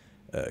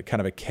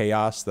a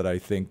chaos that I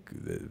think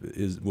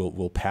is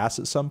will pass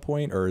at some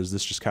point, or is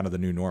this just kind of the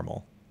new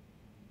normal?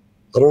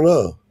 I don't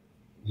know.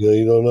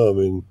 You don't know. I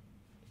mean,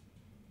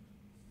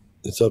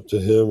 it's up to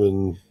him,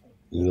 and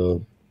you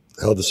know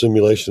how the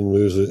simulation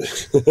moves it.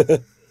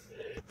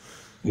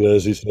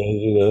 As he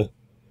says,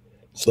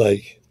 it's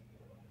like,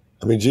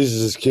 I mean,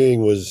 Jesus is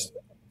King was,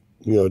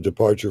 a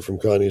departure from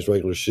Kanye's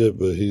regular shit,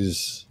 but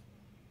it's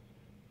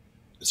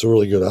a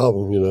really good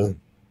album,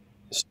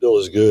 It's still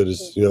as good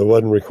as, it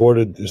wasn't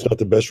recorded. It's not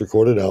the best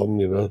recorded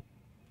album,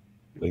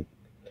 like,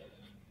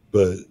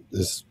 but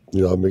it's,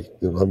 I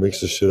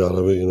mix the shit out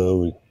of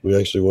it, we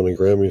actually won a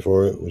Grammy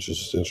for it, which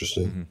is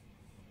interesting. Mm-hmm.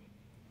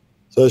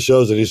 So it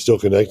shows that he's still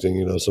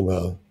connecting,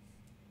 somehow,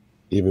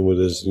 even with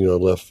his,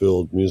 left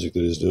field music that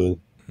he's doing.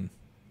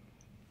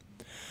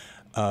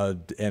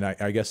 And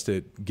I guess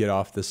to get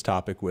off this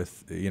topic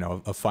with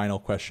a final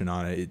question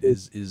on it,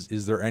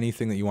 is there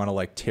anything that you want to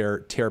like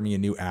tear me a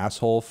new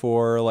asshole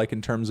for, like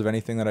in terms of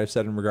anything that I've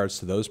said in regards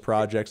to those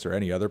projects or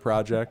any other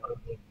project?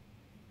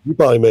 You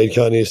probably made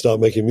Kanye stop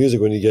making music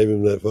when you gave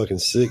him that fucking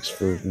 6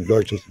 for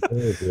Dark Twisted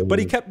Fantasy. But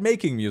he kept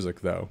making music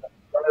though.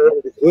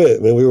 He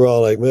quit, man. We were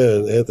all like,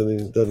 man,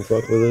 Anthony doesn't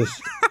fuck with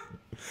us.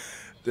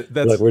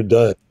 That's like, we're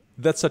done.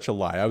 That's such a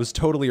lie. I was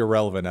totally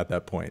irrelevant at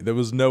that point. There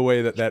was no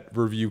way that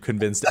review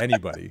convinced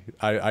anybody.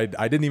 I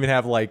didn't even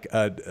have like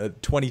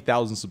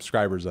 20,000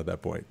 subscribers at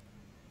that point.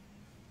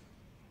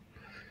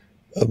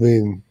 I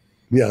mean,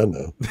 yeah, I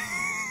know.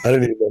 I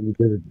didn't even know you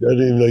did it. I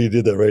didn't even know you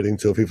did that rating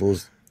until people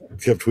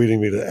kept tweeting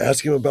me to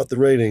ask him about the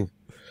rating.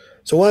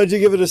 So why did you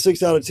give it a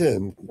 6 out of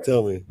 10?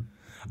 Tell me.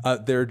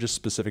 There are just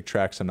specific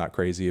tracks I'm not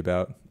crazy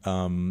about.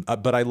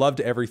 But I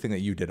loved everything that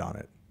you did on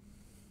it.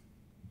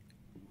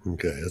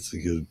 Okay, that's a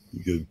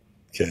good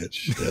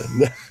catch.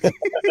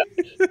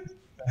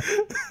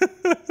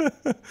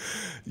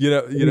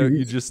 Yeah.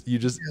 you just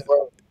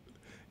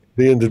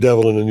being the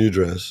devil in a new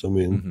dress. I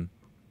mean, mm-hmm.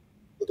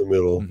 in the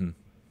middle, mm-hmm.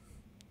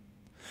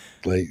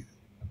 like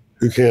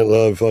who can't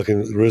love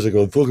fucking RZA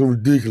going fucking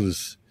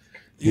ridiculous?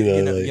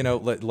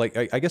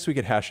 I guess we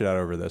could hash it out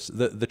over this.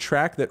 The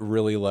track that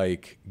really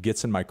like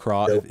gets in my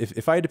craw. Yeah.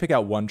 If I had to pick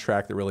out one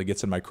track that really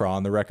gets in my craw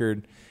on the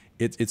record,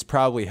 it's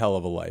probably Hell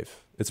of a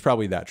Life. It's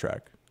probably that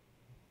track.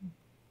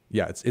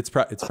 Yeah, it's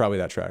probably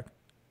that track.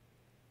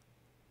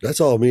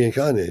 That's all me and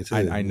Kanye too.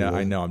 I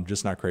know. I'm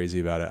just not crazy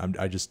about it.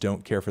 I just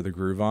don't care for the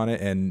groove on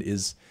it. And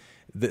is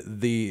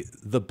the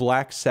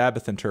Black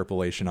Sabbath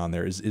interpolation on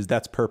there is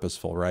that's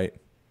purposeful, right?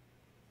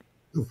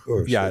 Of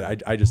course. Yeah,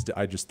 I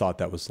just thought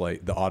that was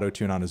like the auto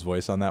tune on his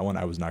voice on that one.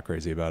 I was not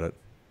crazy about it.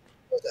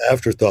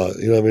 Afterthought,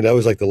 I mean, that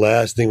was like the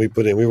last thing we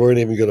put in. We weren't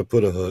even going to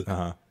put a hook.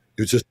 Uh-huh.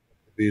 It was just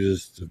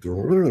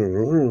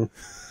and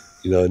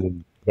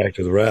then back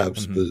to the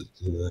raps.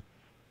 Mm-hmm. But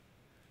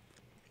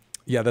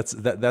yeah, that's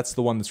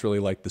the one that's really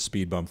like the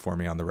speed bump for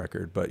me on the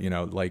record. But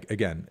like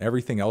again,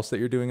 everything else that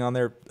you're doing on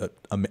there,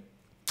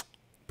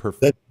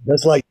 perfect.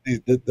 That's like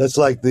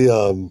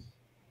the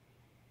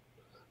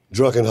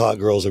drunken hot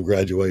girls of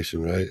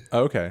graduation, right?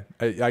 Okay,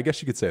 I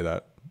guess you could say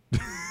that.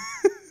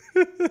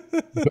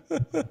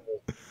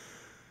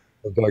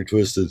 Dark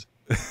Twisted.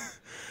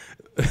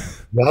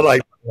 Not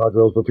like hot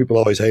girls, but people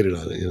always hated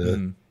on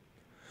it.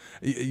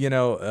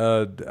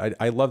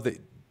 I love that.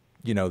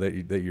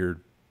 That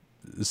you're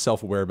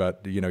self-aware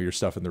about your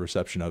stuff and the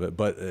reception of it.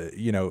 But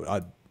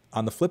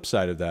on the flip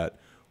side of that,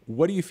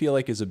 what do you feel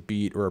like is a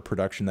beat or a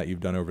production that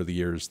you've done over the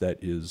years that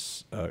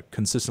is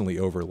consistently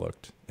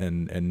overlooked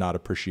and not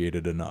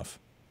appreciated enough?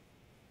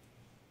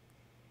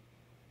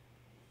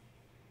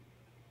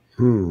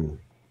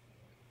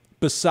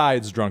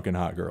 Besides Drunken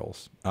Hot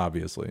Girls,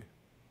 obviously.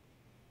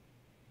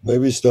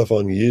 Maybe stuff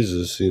on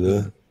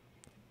Yeezus,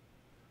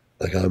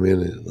 like I'm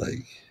in it,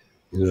 like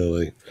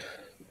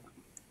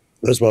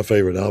that's my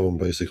favorite album,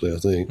 basically. I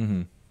think.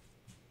 Mm-hmm.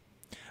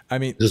 I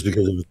mean, just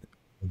because it was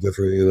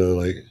different,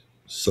 like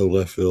so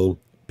left field.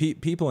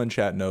 People in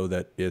chat know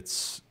that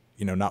it's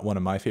not one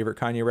of my favorite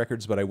Kanye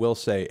records, but I will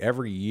say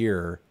every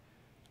year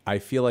I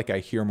feel like I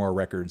hear more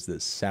records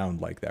that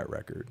sound like that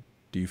record.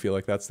 Do you feel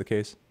like that's the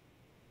case?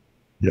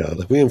 Yeah,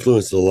 like we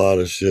influenced a lot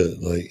of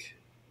shit, like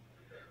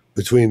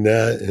between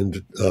that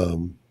and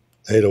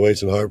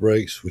 808s and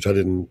Heartbreaks, which I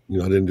didn't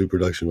do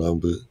production on,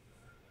 but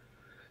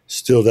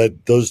still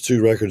those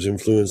two records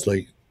influenced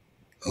like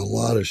a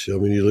lot of shit. I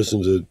mean, you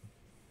listen to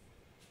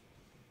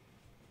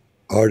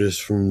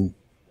artists from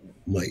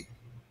like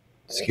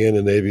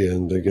Scandinavia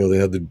and they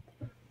had the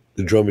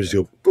drummers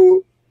go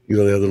boop, they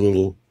had the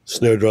little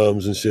snare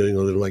drums and shit,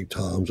 they're like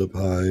toms up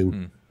high,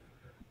 and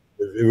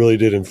it really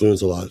did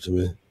influence a lot to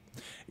me.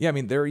 Yeah, I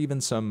mean, there are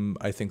even some,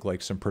 I think,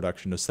 like some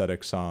production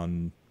aesthetics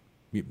on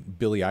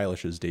Billie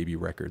Eilish's debut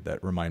record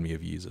that remind me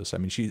of Yeezus. I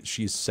mean,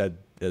 she's said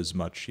as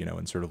much,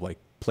 in sort of like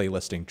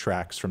playlisting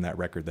tracks from that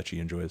record that she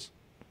enjoys.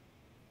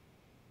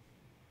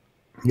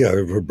 Yeah,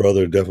 her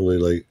brother definitely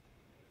like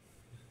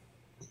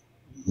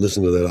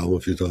listened to that album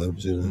a few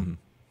times,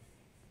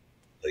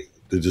 like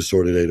the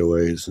distorted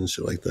 808s and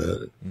shit like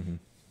that. Mm-hmm.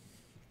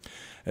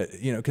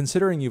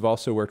 Considering you've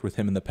also worked with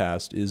him in the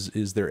past,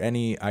 is there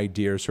any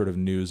idea or sort of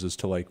news as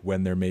to like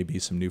when there may be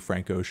some new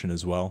Frank Ocean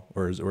as well,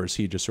 or is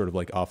he just sort of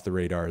like off the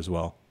radar as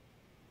well?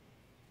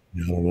 I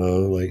don't know.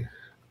 Like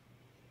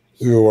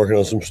we were working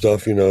on some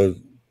stuff,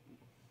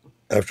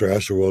 after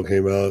Astroworld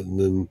came out, and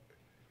then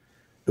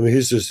I mean,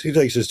 he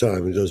takes his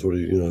time and does what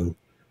he, you know.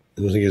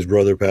 And I think his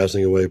brother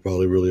passing away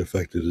probably really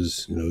affected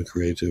his, you know,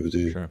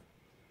 creativity. Sure.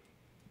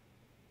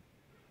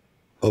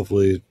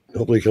 Hopefully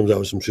he comes out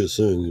with some shit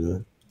soon, you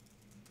know.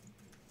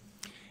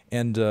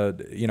 And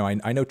you know,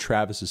 I know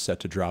Travis is set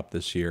to drop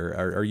this year.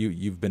 Are you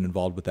you've been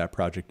involved with that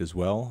project as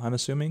well? I'm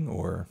assuming,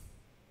 or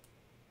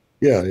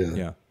Yeah, yeah.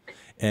 yeah.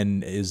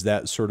 And is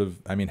that sort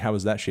of? I mean, how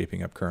is that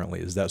shaping up currently?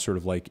 Is that sort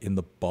of like in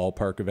the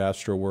ballpark of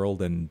Astro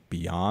World and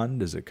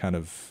beyond? Is it kind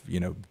of, you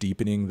know,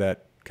 deepening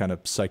that kind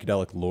of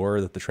psychedelic lore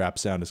that the trap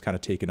sound has kind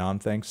of taken on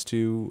thanks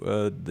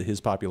to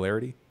his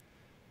popularity?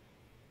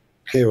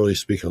 Can't really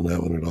speak on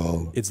that one at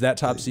all. It's that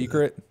top Like,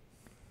 secret.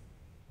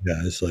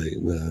 yeah, it's like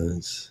no,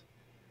 it's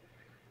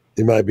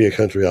it might be a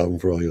country album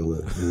for all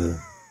you'll know. You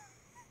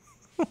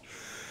know?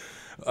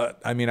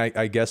 I mean,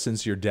 I guess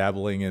since you're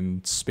dabbling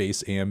in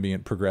space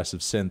ambient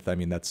progressive synth, I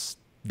mean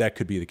that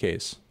could be the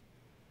case.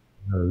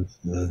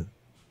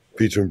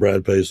 Featuring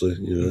Brad Paisley,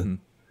 you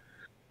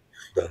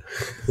know.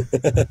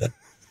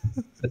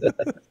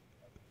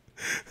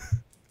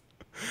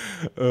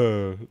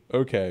 Mm-hmm.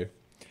 Okay.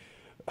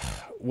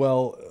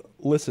 Well,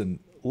 listen.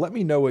 Let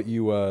me know what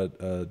you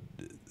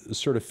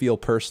sort of feel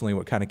personally.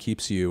 What kind of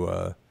keeps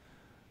you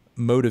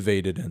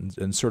motivated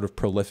and sort of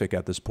prolific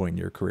at this point in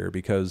your career,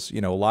 because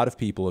you know a lot of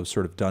people have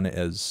sort of done it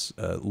as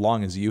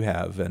long as you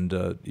have, and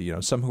you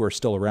know some who are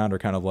still around are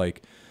kind of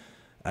like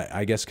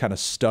I guess kind of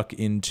stuck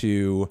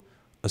into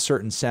a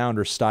certain sound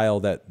or style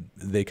that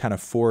they kind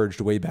of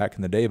forged way back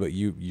in the day, but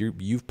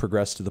you've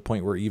progressed to the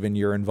point where even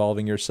you're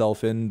involving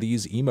yourself in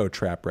these emo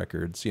trap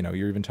records. You know,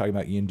 you're even talking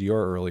about Ian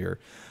Dior earlier.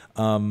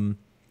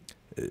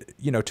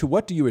 You know, to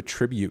what do you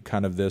attribute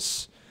kind of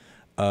this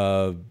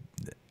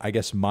I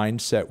guess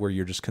mindset where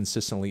you're just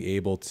consistently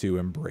able to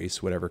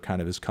embrace whatever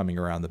kind of is coming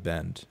around the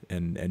bend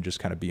and just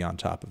kind of be on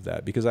top of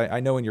that? Because I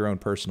know in your own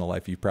personal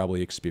life, you've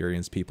probably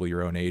experienced people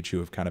your own age who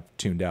have kind of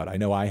tuned out. I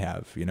know I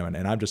have, you know, and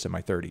I'm just in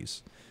my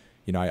 30s.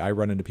 You know, I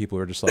run into people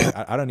who are just like,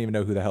 I don't even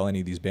know who the hell any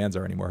of these bands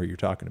are anymore who you're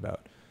talking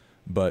about.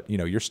 But, you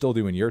know, you're still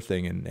doing your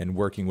thing and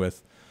working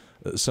with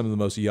some of the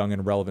most young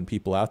and relevant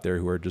people out there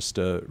who are just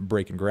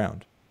breaking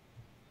ground.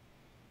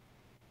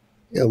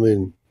 Yeah, I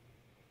mean,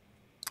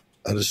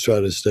 I just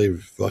try to stay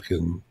with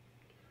the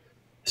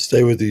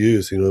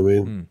youth. You know what I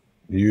mean? Mm.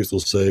 The youth will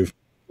save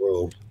the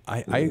world. I,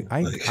 You I, know?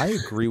 I, Like, I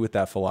agree with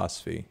that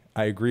philosophy.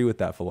 I agree with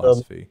that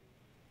philosophy.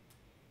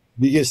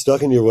 if you get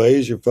stuck in your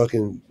ways, you're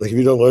fucking like if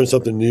you don't learn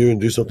something new and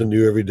do something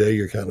new every day,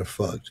 you're kind of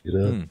fucked. You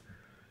know, Mm.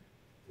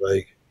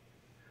 like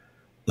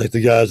like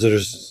the guys that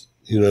are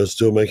you know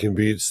still making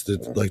beats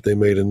that like they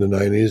made in the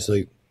 '90s,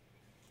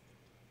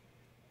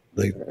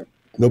 like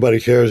nobody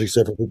cares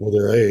except for people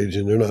their age,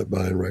 and they're not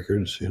buying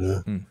records. You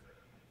know, Mm.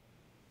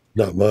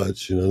 not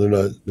much. You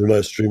know, they're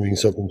not streaming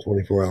something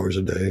 24 hours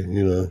a day.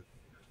 You know,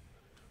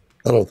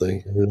 I don't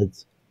think. I mean, you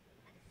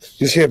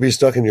just can't be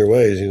stuck in your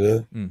ways. You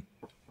know. Mm.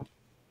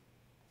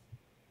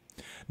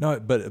 No,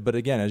 but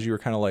again, as you were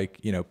kind of like,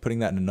 you know, putting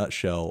that in a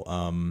nutshell,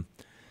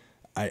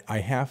 I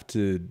have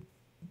to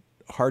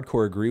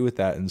hardcore agree with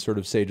that and sort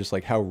of say just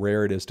like how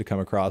rare it is to come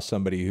across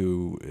somebody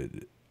who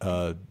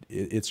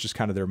it's just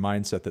kind of their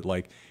mindset that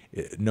like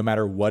no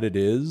matter what it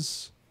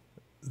is,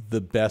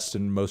 the best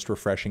and most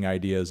refreshing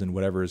ideas and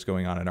whatever is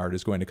going on in art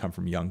is going to come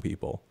from young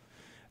people.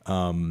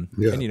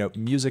 Yeah. And you know,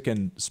 music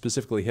and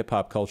specifically hip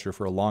hop culture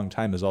for a long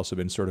time has also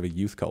been sort of a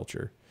youth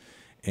culture,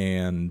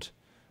 and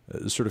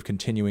sort of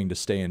continuing to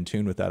stay in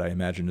tune with that, I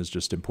imagine, is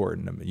just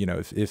important. I mean, you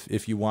know,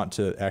 if you want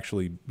to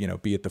actually, you know,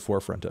 be at the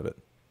forefront of it.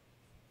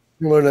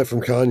 You learn that from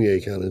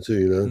Kanye kind of too.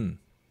 You know, Mm.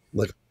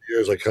 like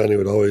years like Kanye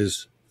would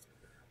always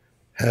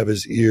have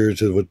his ear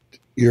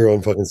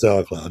on fucking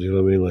SoundCloud. You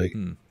know what I mean? Like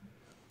Mm.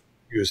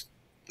 he was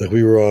like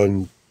we were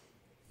on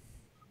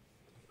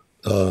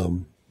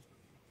um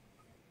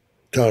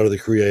Tyler the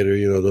Creator,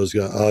 you know, those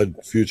guys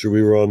Odd Future,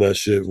 we were on that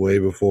shit way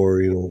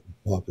before, you know,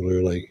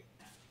 popular like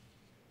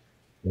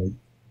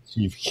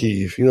Chief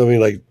Keef. You know what I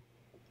mean? Like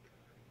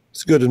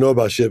it's good to know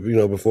about shit, you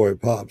know, before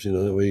it pops, you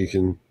know, that way you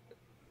can,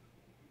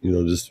 you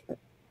know, just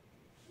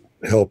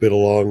help it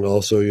along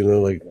also, you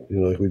know, like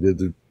we did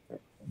the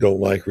Don't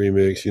Like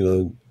remix, you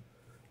know.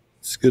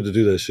 It's good to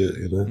do that shit,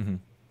 you know. Hmm.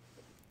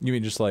 You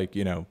mean just like,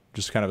 you know,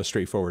 just kind of a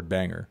straightforward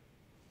banger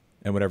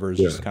and whatever is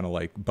Yeah. just kind of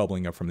like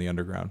bubbling up from the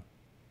underground.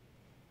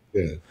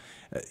 Yeah.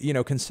 You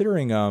know,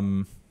 considering,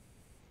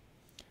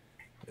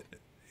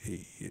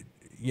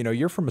 you know,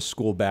 you're from a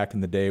school back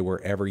in the day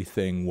where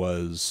everything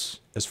was,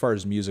 as far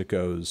as music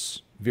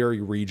goes, very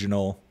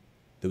regional.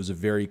 There was a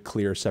very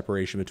clear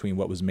separation between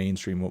what was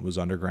mainstream, what was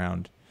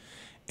underground,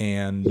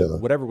 and Yeah.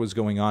 whatever was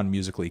going on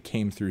musically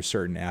came through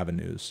certain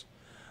avenues.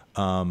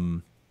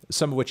 Some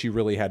of which you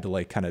really had to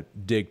like kind of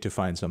dig to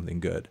find something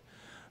good.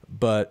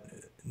 But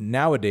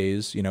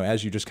nowadays, you know,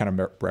 as you just kind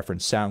of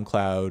referenced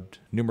SoundCloud,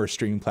 numerous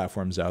streaming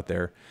platforms out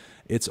there,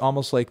 it's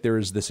almost like there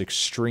is this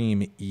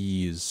extreme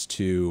ease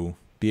to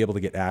be able to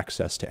get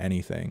access to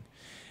anything.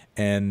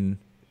 And,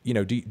 you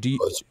know, do you,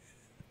 But,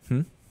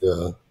 hmm?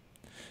 yeah.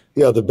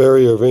 yeah, the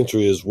barrier of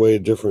entry is way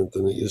different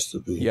than it used to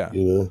be. Yeah.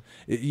 You know,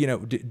 You know,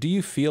 do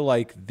you feel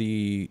like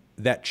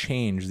that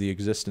change, the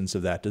existence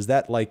of that, does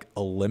that like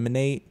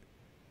eliminate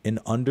an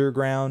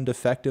underground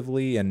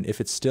effectively? And if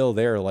it's still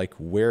there, like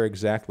where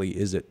exactly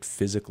is it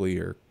physically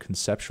or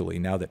conceptually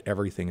now that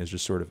everything is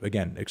just sort of,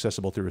 again,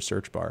 accessible through a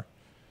search bar?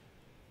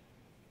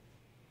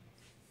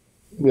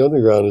 the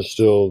underground is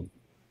still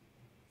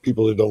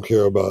people that don't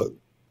care about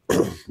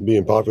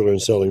being popular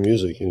and selling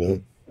music. You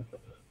know, Mm.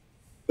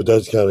 but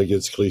that kind of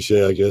gets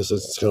cliche, I guess.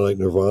 It's kind of like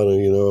Nirvana.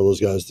 You know, all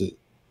those guys that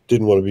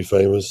didn't want to be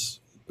famous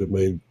but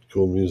made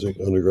cool music,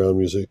 underground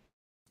music.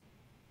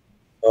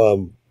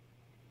 Um,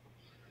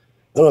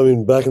 I don't know, I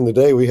mean, back in the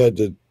day, we had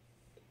to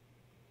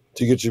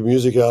get your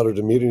music out or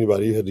to meet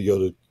anybody, you had to go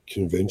to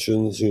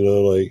conventions. You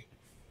know, like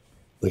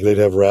they'd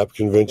have rap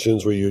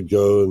conventions where you'd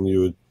go and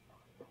you would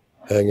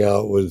hang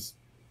out with.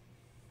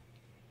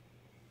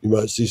 You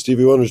might see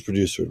Stevie Wonder's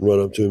producer and run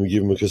up to him and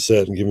give him a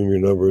cassette and give him your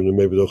number, and then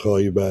maybe they'll call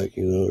you back.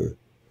 You know, or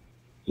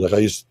like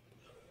I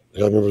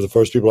remember the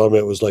first people I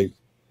met was like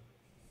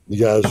the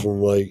guys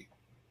from like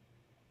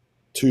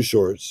Two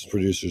Shorts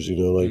producers. You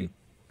know, like Mm.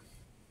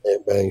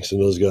 Ant Banks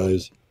and those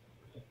guys.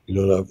 You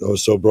know, and I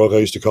was so broke I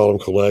used to call them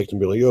Collect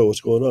and be like, "Yo,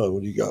 what's going on?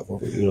 What do you got for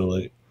me?" You know,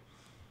 like,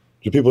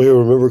 do people here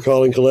remember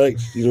calling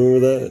Collect? Do you remember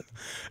that?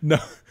 No,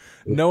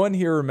 no one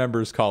here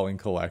remembers calling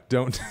collect.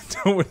 Don't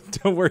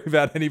worry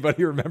about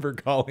anybody remembering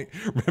calling.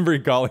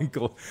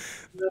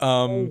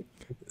 Um,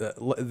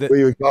 Where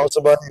you would call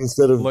somebody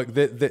instead of look,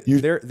 you.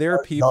 there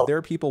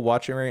are people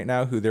watching right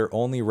now who their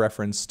only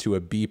reference to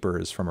a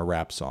beeper is from a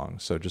rap song.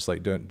 So just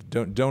like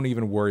don't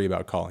even worry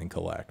about calling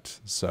collect.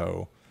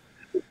 So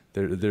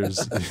there's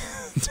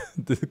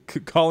the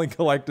calling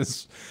collect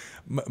is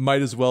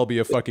might as well be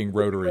a fucking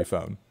rotary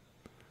phone.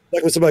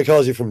 Like when somebody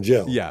calls you from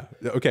jail. Yeah.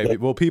 Okay. Like,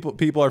 Well,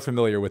 people are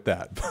familiar with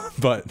that,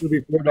 but it'll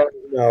be $4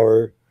 an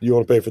hour. You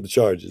want to pay for the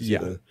charges. You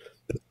yeah. know,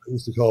 I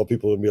used to call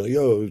people and be like,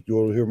 "Yo, you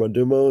want to hear my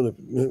demo?"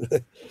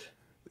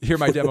 Hear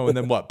my demo and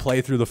then what?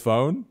 Play through the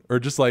phone or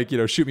just like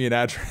shoot me an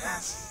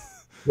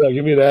address. Yeah,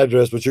 give me an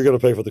address, but you're going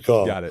to pay for the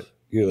call. Got it.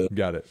 You know,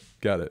 Got it.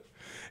 Got it.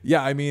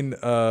 Yeah, I mean,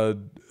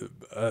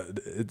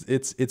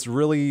 it's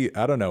really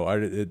I don't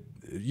know.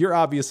 You're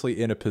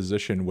obviously in a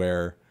position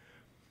where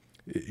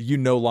you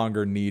no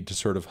longer need to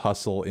sort of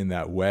hustle in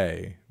that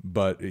way.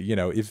 But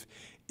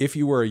if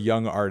you were a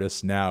young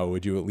artist now,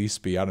 would you at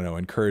least be I don't know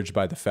encouraged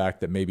by the fact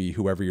that maybe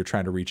whoever you're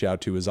trying to reach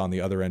out to is on the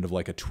other end of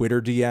like a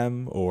Twitter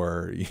DM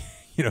or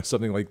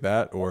something like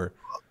that or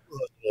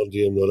on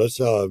DM though. That's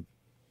how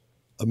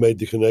I made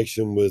the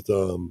connection with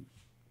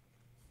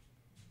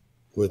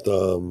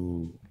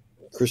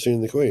Christine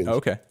and the oh, Queens.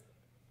 okay.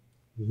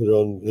 Put her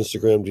on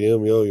Instagram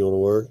DM, "Yo, you want to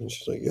work?" And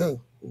she's like, "Yeah,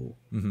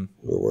 Mm-hmm.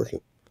 we're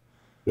working."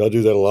 I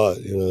do that a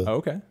lot. You know, Oh,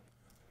 okay.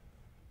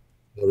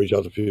 I reach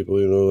out to people.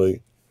 You know,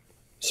 like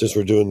since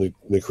we're doing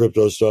the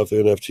crypto stuff, the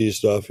NFT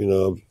stuff. You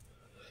know,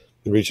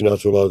 I've been reaching out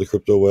to a lot of the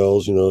crypto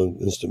whales. You know,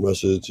 instant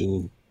message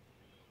and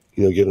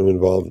getting them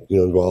involved.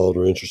 Involved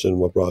or interested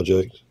in my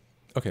project.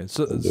 Okay,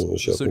 so I'm doing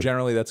with Shepherd.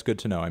 generally that's good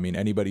to know. I mean,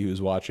 anybody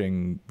who's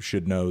watching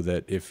should know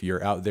that if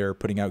you're out there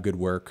putting out good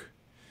work,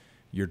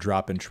 you're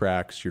dropping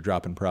tracks, you're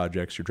dropping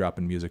projects, you're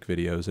dropping music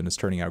videos, and it's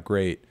turning out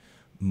great,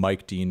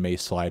 Mike Dean may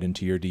slide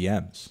into your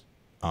DMs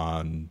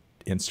on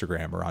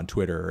Instagram or on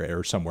Twitter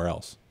or somewhere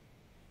else.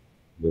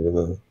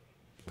 Never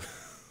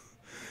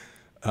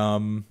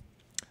know.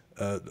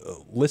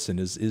 Listen,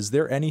 is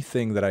there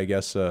anything that I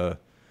guess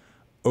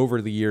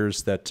over the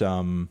years that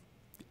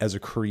as a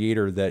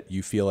creator that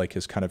you feel like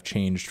has kind of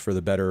changed for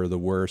the better or the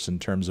worse in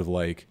terms of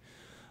like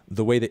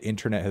the way the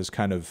internet has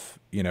kind of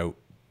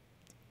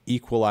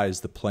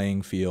equalized the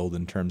playing field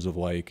in terms of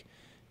like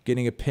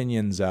getting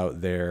opinions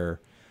out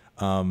there,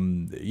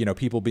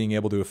 people being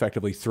able to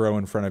effectively throw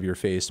in front of your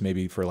face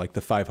maybe for like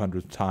the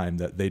 500th time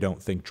that they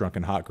don't think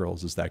Drunken Hot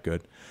Girls is that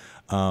good.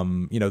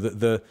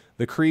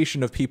 The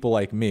creation of people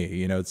like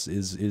me,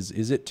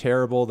 is it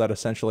terrible that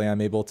essentially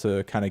I'm able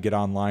to kind of get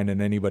online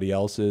and anybody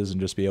else's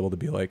and just be able to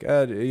be like,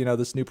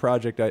 this new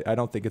project, I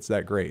don't think it's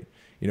that great.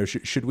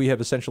 Should we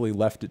have essentially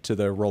left it to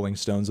the Rolling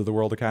Stones of the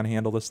world to kind of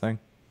handle this thing?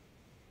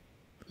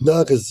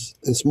 No, because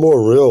it's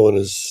more real when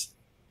it's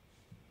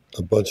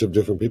a bunch of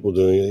different people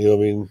doing it. You know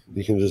what I mean?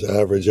 You can just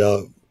average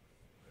out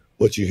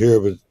what you hear,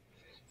 but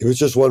if it's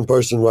just one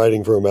person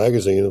writing for a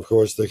magazine, of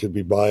course they could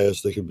be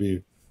biased. They could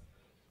be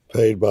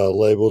paid by a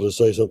label to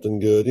say something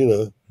good.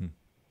 Hmm.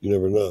 You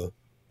never know.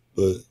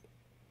 But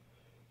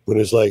when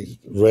it's like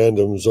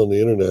randoms on the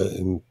internet,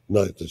 and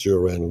not that you're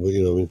a random, but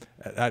you know what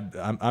I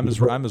mean.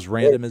 I'm as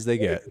random as they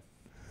get.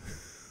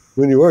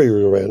 When you were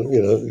a random.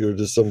 You were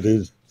just some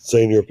dude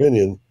saying your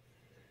opinion.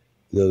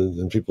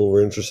 And people were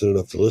interested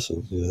enough to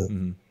listen.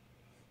 Mm-hmm.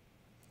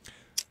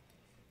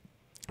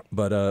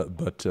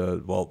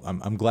 Well,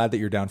 I'm glad that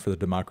you're down for the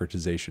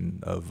democratization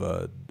of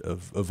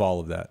all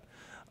of that.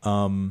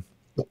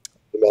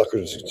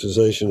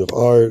 Democratization of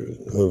art,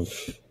 of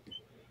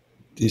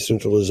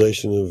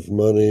decentralization of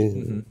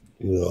money.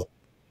 Mm-hmm.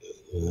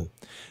 Yeah.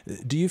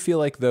 Do you feel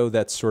like though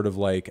that's sort of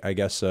like I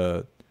guess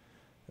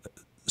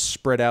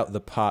spread out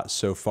the pot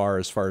so far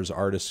as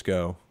artists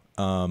go,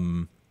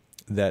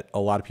 that a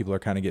lot of people are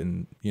kind of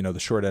getting, the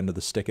short end of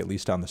the stick, at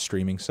least on the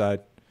streaming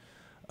side.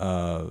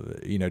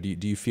 Do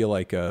you feel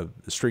like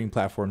streaming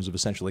platforms have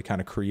essentially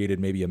kind of created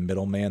maybe a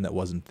middleman that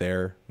wasn't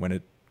there when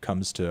it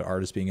comes to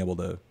artists being able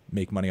to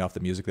make money off the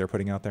music they're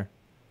putting out there?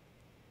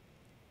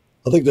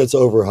 I think that's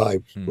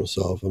overhyped Hmm.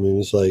 myself. I mean,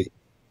 it's like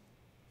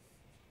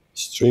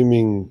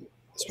streaming,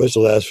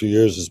 especially the last few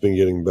years, has been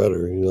getting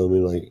better. You know what I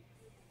mean? Like,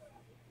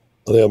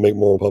 I think I make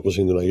more in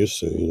publishing than I used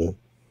to,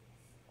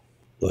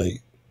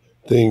 like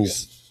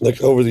things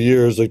like over the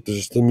years, like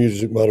there's the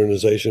Music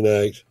Modernization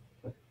Act,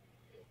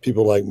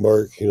 people like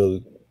Mark,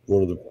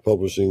 one of the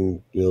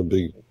publishing,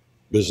 big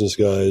business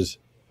guys,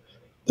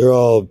 they're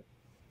all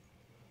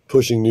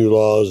pushing new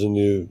laws and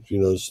new,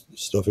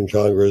 stuff in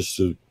Congress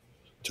to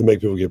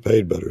make people get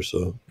paid better.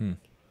 So Hmm.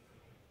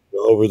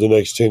 over the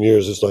next 10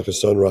 years, it's like a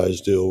sunrise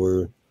deal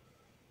where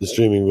the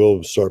streaming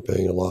will start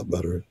paying a lot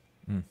better.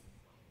 Hmm.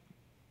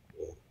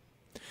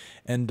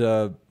 And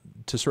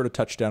to sort of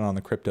touch down on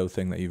the crypto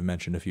thing that you've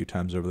mentioned a few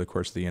times over the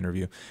course of the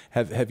interview,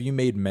 have you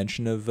made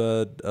mention of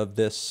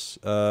this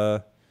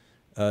at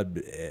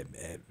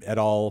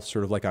all,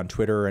 sort of like on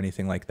Twitter or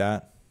anything like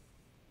that?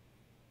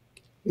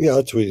 Yeah,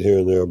 I tweet here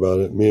and there about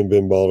it. Me and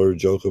Ben Baller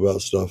joke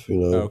about stuff,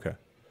 Oh, okay.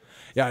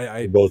 Yeah,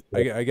 we both.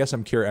 I guess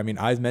I'm curious. I mean,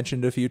 I've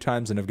mentioned it a few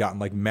times and have gotten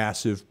like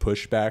massive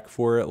pushback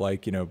for it.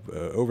 Like,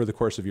 over the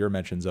course of your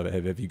mentions of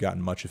it, have you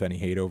gotten much, if any,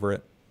 hate over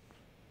it?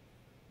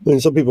 I mean,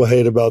 some people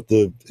hate about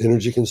the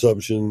energy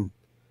consumption,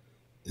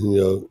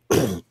 and,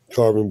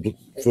 carbon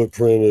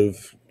footprint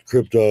of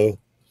crypto.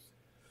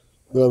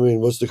 But I mean,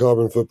 what's the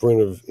carbon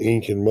footprint of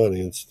ink and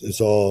money?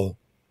 It's all,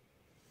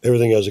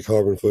 everything has a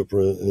carbon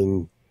footprint,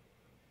 and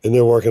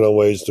they're working on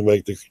ways to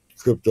make the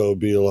crypto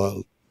be a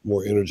lot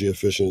more energy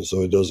efficient,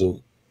 so it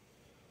doesn't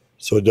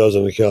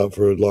account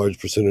for a large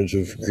percentage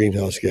of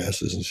greenhouse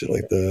gases and shit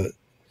like that.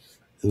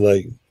 And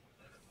like,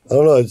 I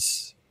don't know,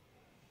 it's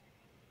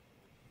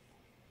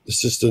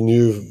just a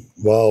new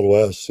Wild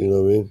West. You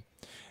know what I mean?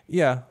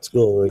 Yeah. It's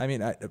going like I mean,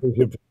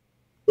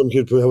 some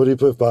kid put, how would he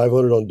put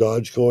 500 on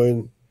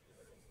Dogecoin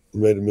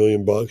and made $1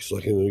 million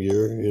like in a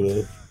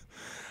year?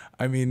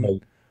 I mean,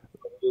 Like,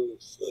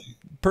 it's like,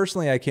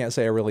 personally, I can't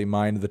say I really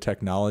mind the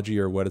technology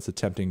or what it's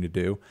attempting to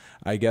do.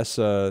 I guess,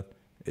 I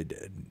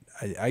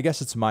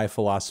guess it's my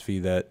philosophy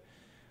that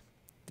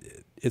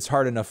it's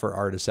hard enough for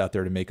artists out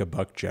there to make a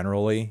buck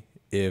generally.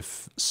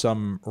 If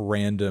some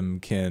random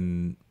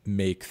can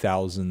make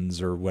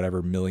thousands or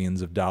whatever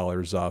millions of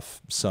dollars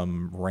off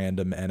some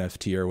random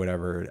NFT or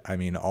whatever, I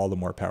mean, all the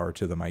more power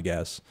to them, I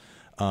guess.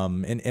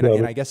 And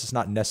yeah, I guess it's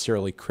not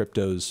necessarily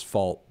crypto's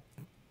fault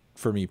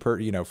for me,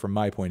 from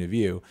my point of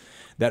view,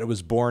 that it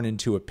was born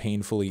into a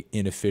painfully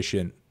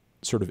inefficient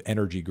sort of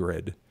energy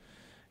grid.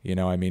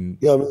 I mean,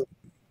 yeah. I mean,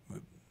 do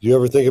you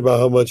ever think about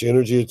how much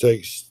energy it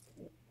takes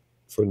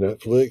for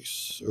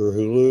Netflix or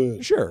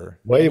Hulu? sure.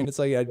 I Way mean, it's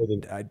like more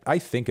than I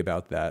think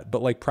about that,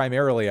 but like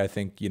primarily, I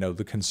think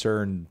the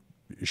concern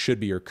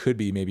should be or could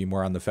be maybe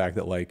more on the fact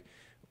that like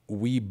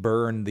we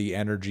burn the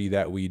energy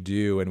that we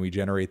do and we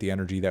generate the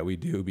energy that we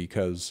do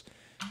because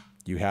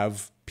you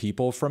have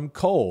people from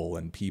coal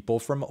and people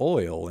from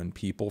oil and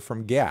people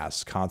from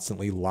gas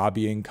constantly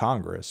lobbying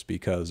Congress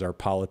because our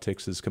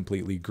politics is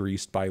completely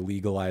greased by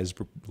legalized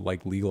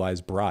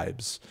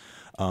bribes.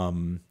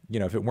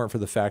 If it weren't for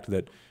the fact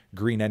that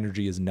green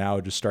energy is now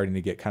just starting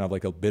to get kind of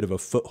like a bit of a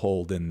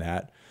foothold in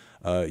that,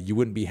 you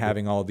wouldn't be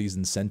having all these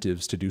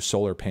incentives to do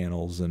solar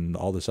panels and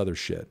all this other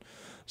shit.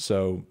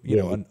 So,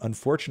 yeah,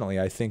 unfortunately,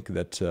 I think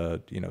that,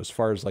 as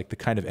far as like the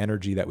kind of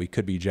energy that we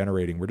could be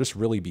generating, we're just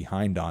really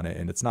behind on it.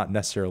 And it's not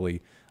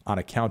necessarily on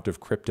account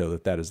of crypto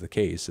that is the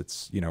case.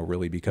 It's,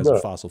 really because of no,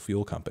 fossil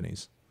fuel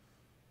companies.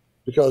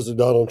 because of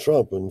Donald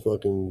Trump and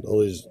fucking all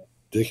these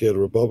dickhead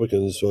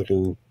Republicans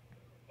fucking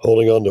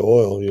holding on to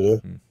oil.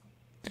 Hmm.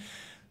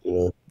 You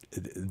know,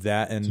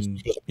 That just and,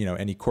 because,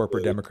 any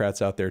corporate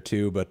Democrats out there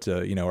too. But,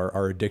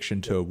 our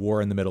addiction to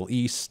war in the Middle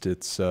East,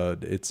 it's all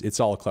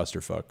a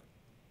clusterfuck.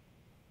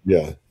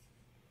 yeah,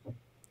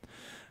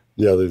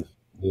 yeah.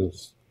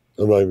 There's,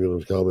 I'm not even going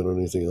to comment on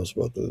anything else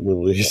about the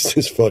Middle East.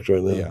 It's fucked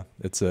right now. Yeah,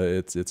 it's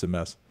a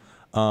mess.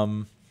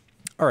 All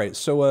right,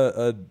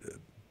 so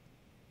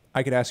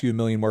I could ask you a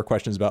million more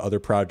questions about other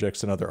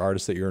projects and other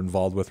artists that you're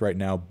involved with right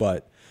now,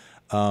 but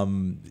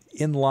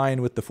in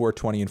line with the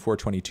 420 and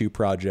 422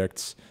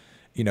 projects,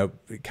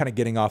 kind of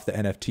getting off the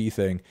NFT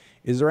thing,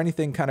 is there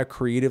anything kind of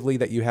creatively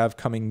that you have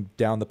coming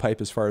down the pipe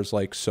as far as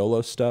like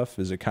solo stuff?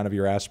 Is it kind of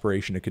your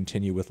aspiration to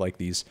continue with like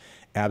these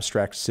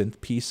abstract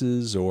synth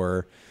pieces,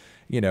 or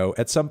Yeah,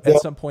 at some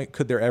point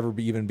could there ever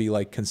be even be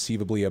like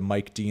conceivably a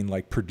Mike Dean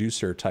like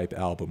producer type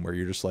album where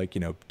you're just like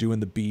doing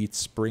the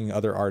beats, bringing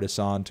other artists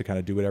on to kind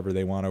of do whatever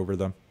they want over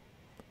them?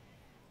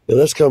 yeah,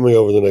 that's coming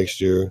over the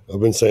next year. I've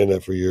been saying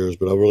that for years,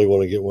 but I really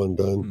want to get one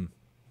done.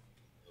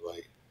 Hmm.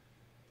 Like,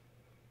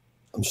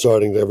 I'm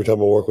starting to, every time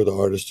I work with an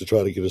artist, to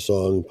try to get a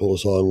song and pull a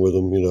song with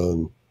them,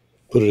 and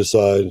put it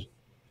aside.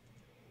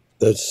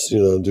 That's,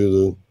 do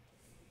the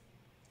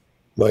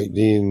Mike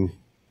Dean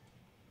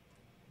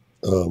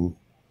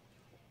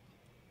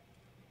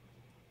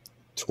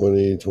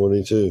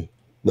 2022.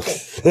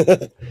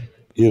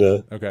 You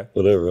know, Okay.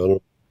 whatever. I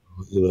don't,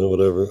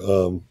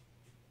 whatever.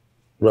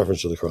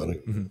 Reference to the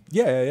Chronic.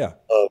 Yeah, yeah, yeah.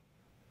 Um,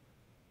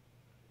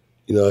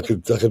 I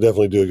could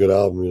definitely do a good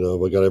album.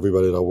 If I got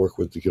everybody that I work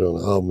with to get on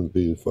the album, it'd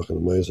be fucking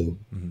amazing.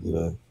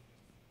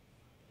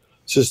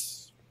 It's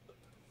just,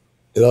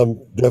 and I'm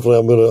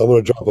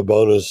gonna drop a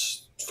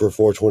bonus for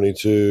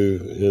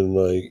 422 in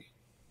like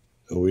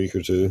a week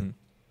or two.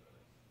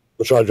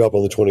 We'll try to drop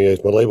on the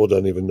 28th. My label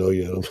doesn't even know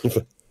yet.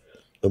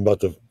 I'm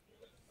about to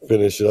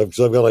finish it because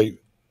I've got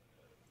like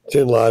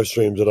 10 live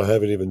streams that I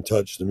haven't even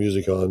touched the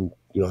music on.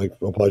 I'll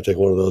probably take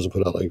one of those and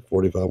put out like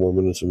 45 more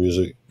minutes of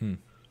music. And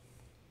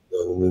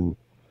then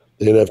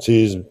the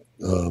NFTs,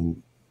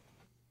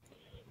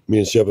 me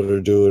and Shepard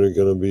are doing are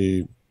going to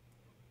be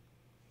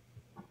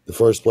the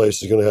first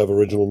place is going to have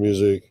original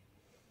music.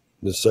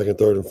 The second,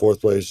 third, and fourth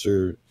place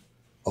are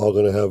all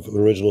going to have an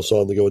original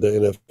song to go with the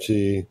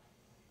NFT.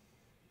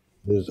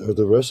 Are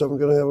the rest of them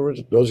going to have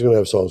original? Those are going to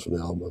have songs from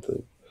the album, I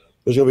think.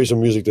 There's going to be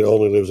some music that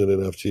only lives in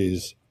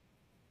NFTs,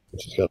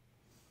 which is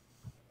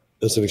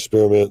it's an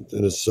experiment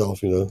in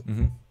itself,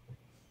 No,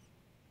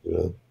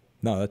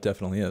 that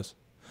definitely is.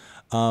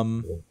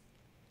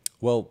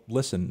 Well,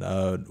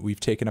 listen, we've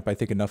taken up, I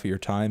think, enough of your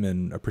time,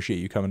 and appreciate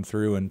you coming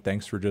through, and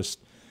thanks for just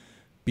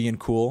being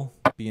cool,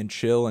 being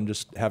chill, and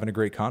just having a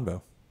great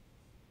convo.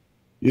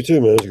 You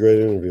too, man. It's a great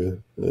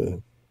interview. Yeah.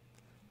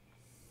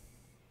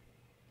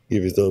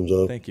 Give you a thumbs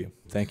up. Thank you.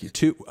 Thank you.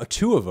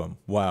 Two of them.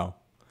 Wow.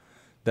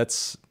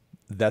 That's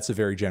a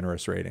very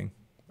generous rating.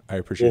 I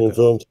appreciate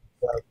that.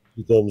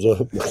 Thumbs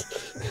up.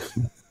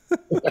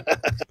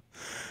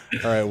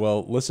 All right.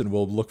 Well, listen,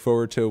 we'll look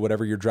forward to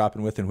whatever you're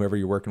dropping with and whoever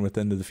you're working with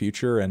into the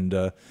future.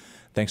 And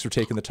thanks for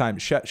taking the time.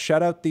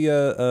 Shout out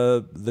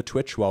the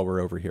Twitch while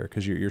we're over here,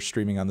 because you're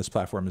streaming on this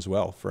platform as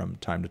well from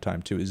time to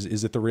time too.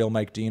 Is it the Real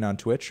Mike Dean on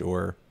Twitch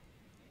or?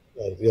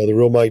 Yeah, the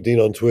Real Mike Dean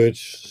on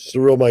Twitch. It's the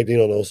Real Mike Dean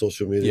on all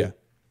social media.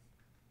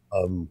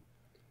 Yeah.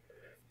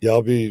 Yeah,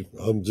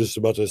 I'm just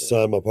about to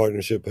sign my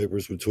partnership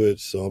papers with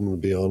Twitch, so I'm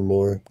going to be on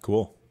more.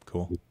 Cool.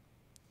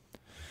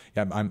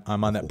 Yeah,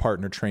 I'm on that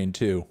partner train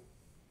too.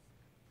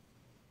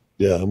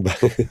 Yeah, I'm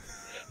back.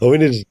 We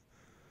need to,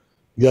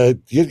 yeah,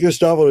 get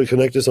Gustavo to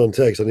connect us on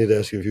text. I need to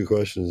ask you a few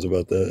questions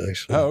about that,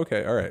 actually. Oh,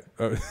 okay. All right.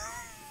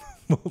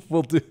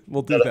 We'll do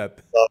that.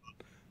 Oh,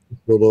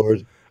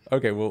 Lord.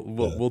 Okay,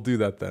 we'll do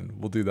that then.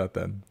 We'll do that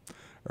then.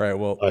 All right.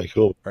 Well. All right,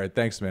 cool. All right.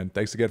 Thanks, man.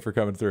 Thanks again for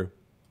coming through.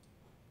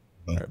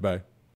 Bye. All right. Bye.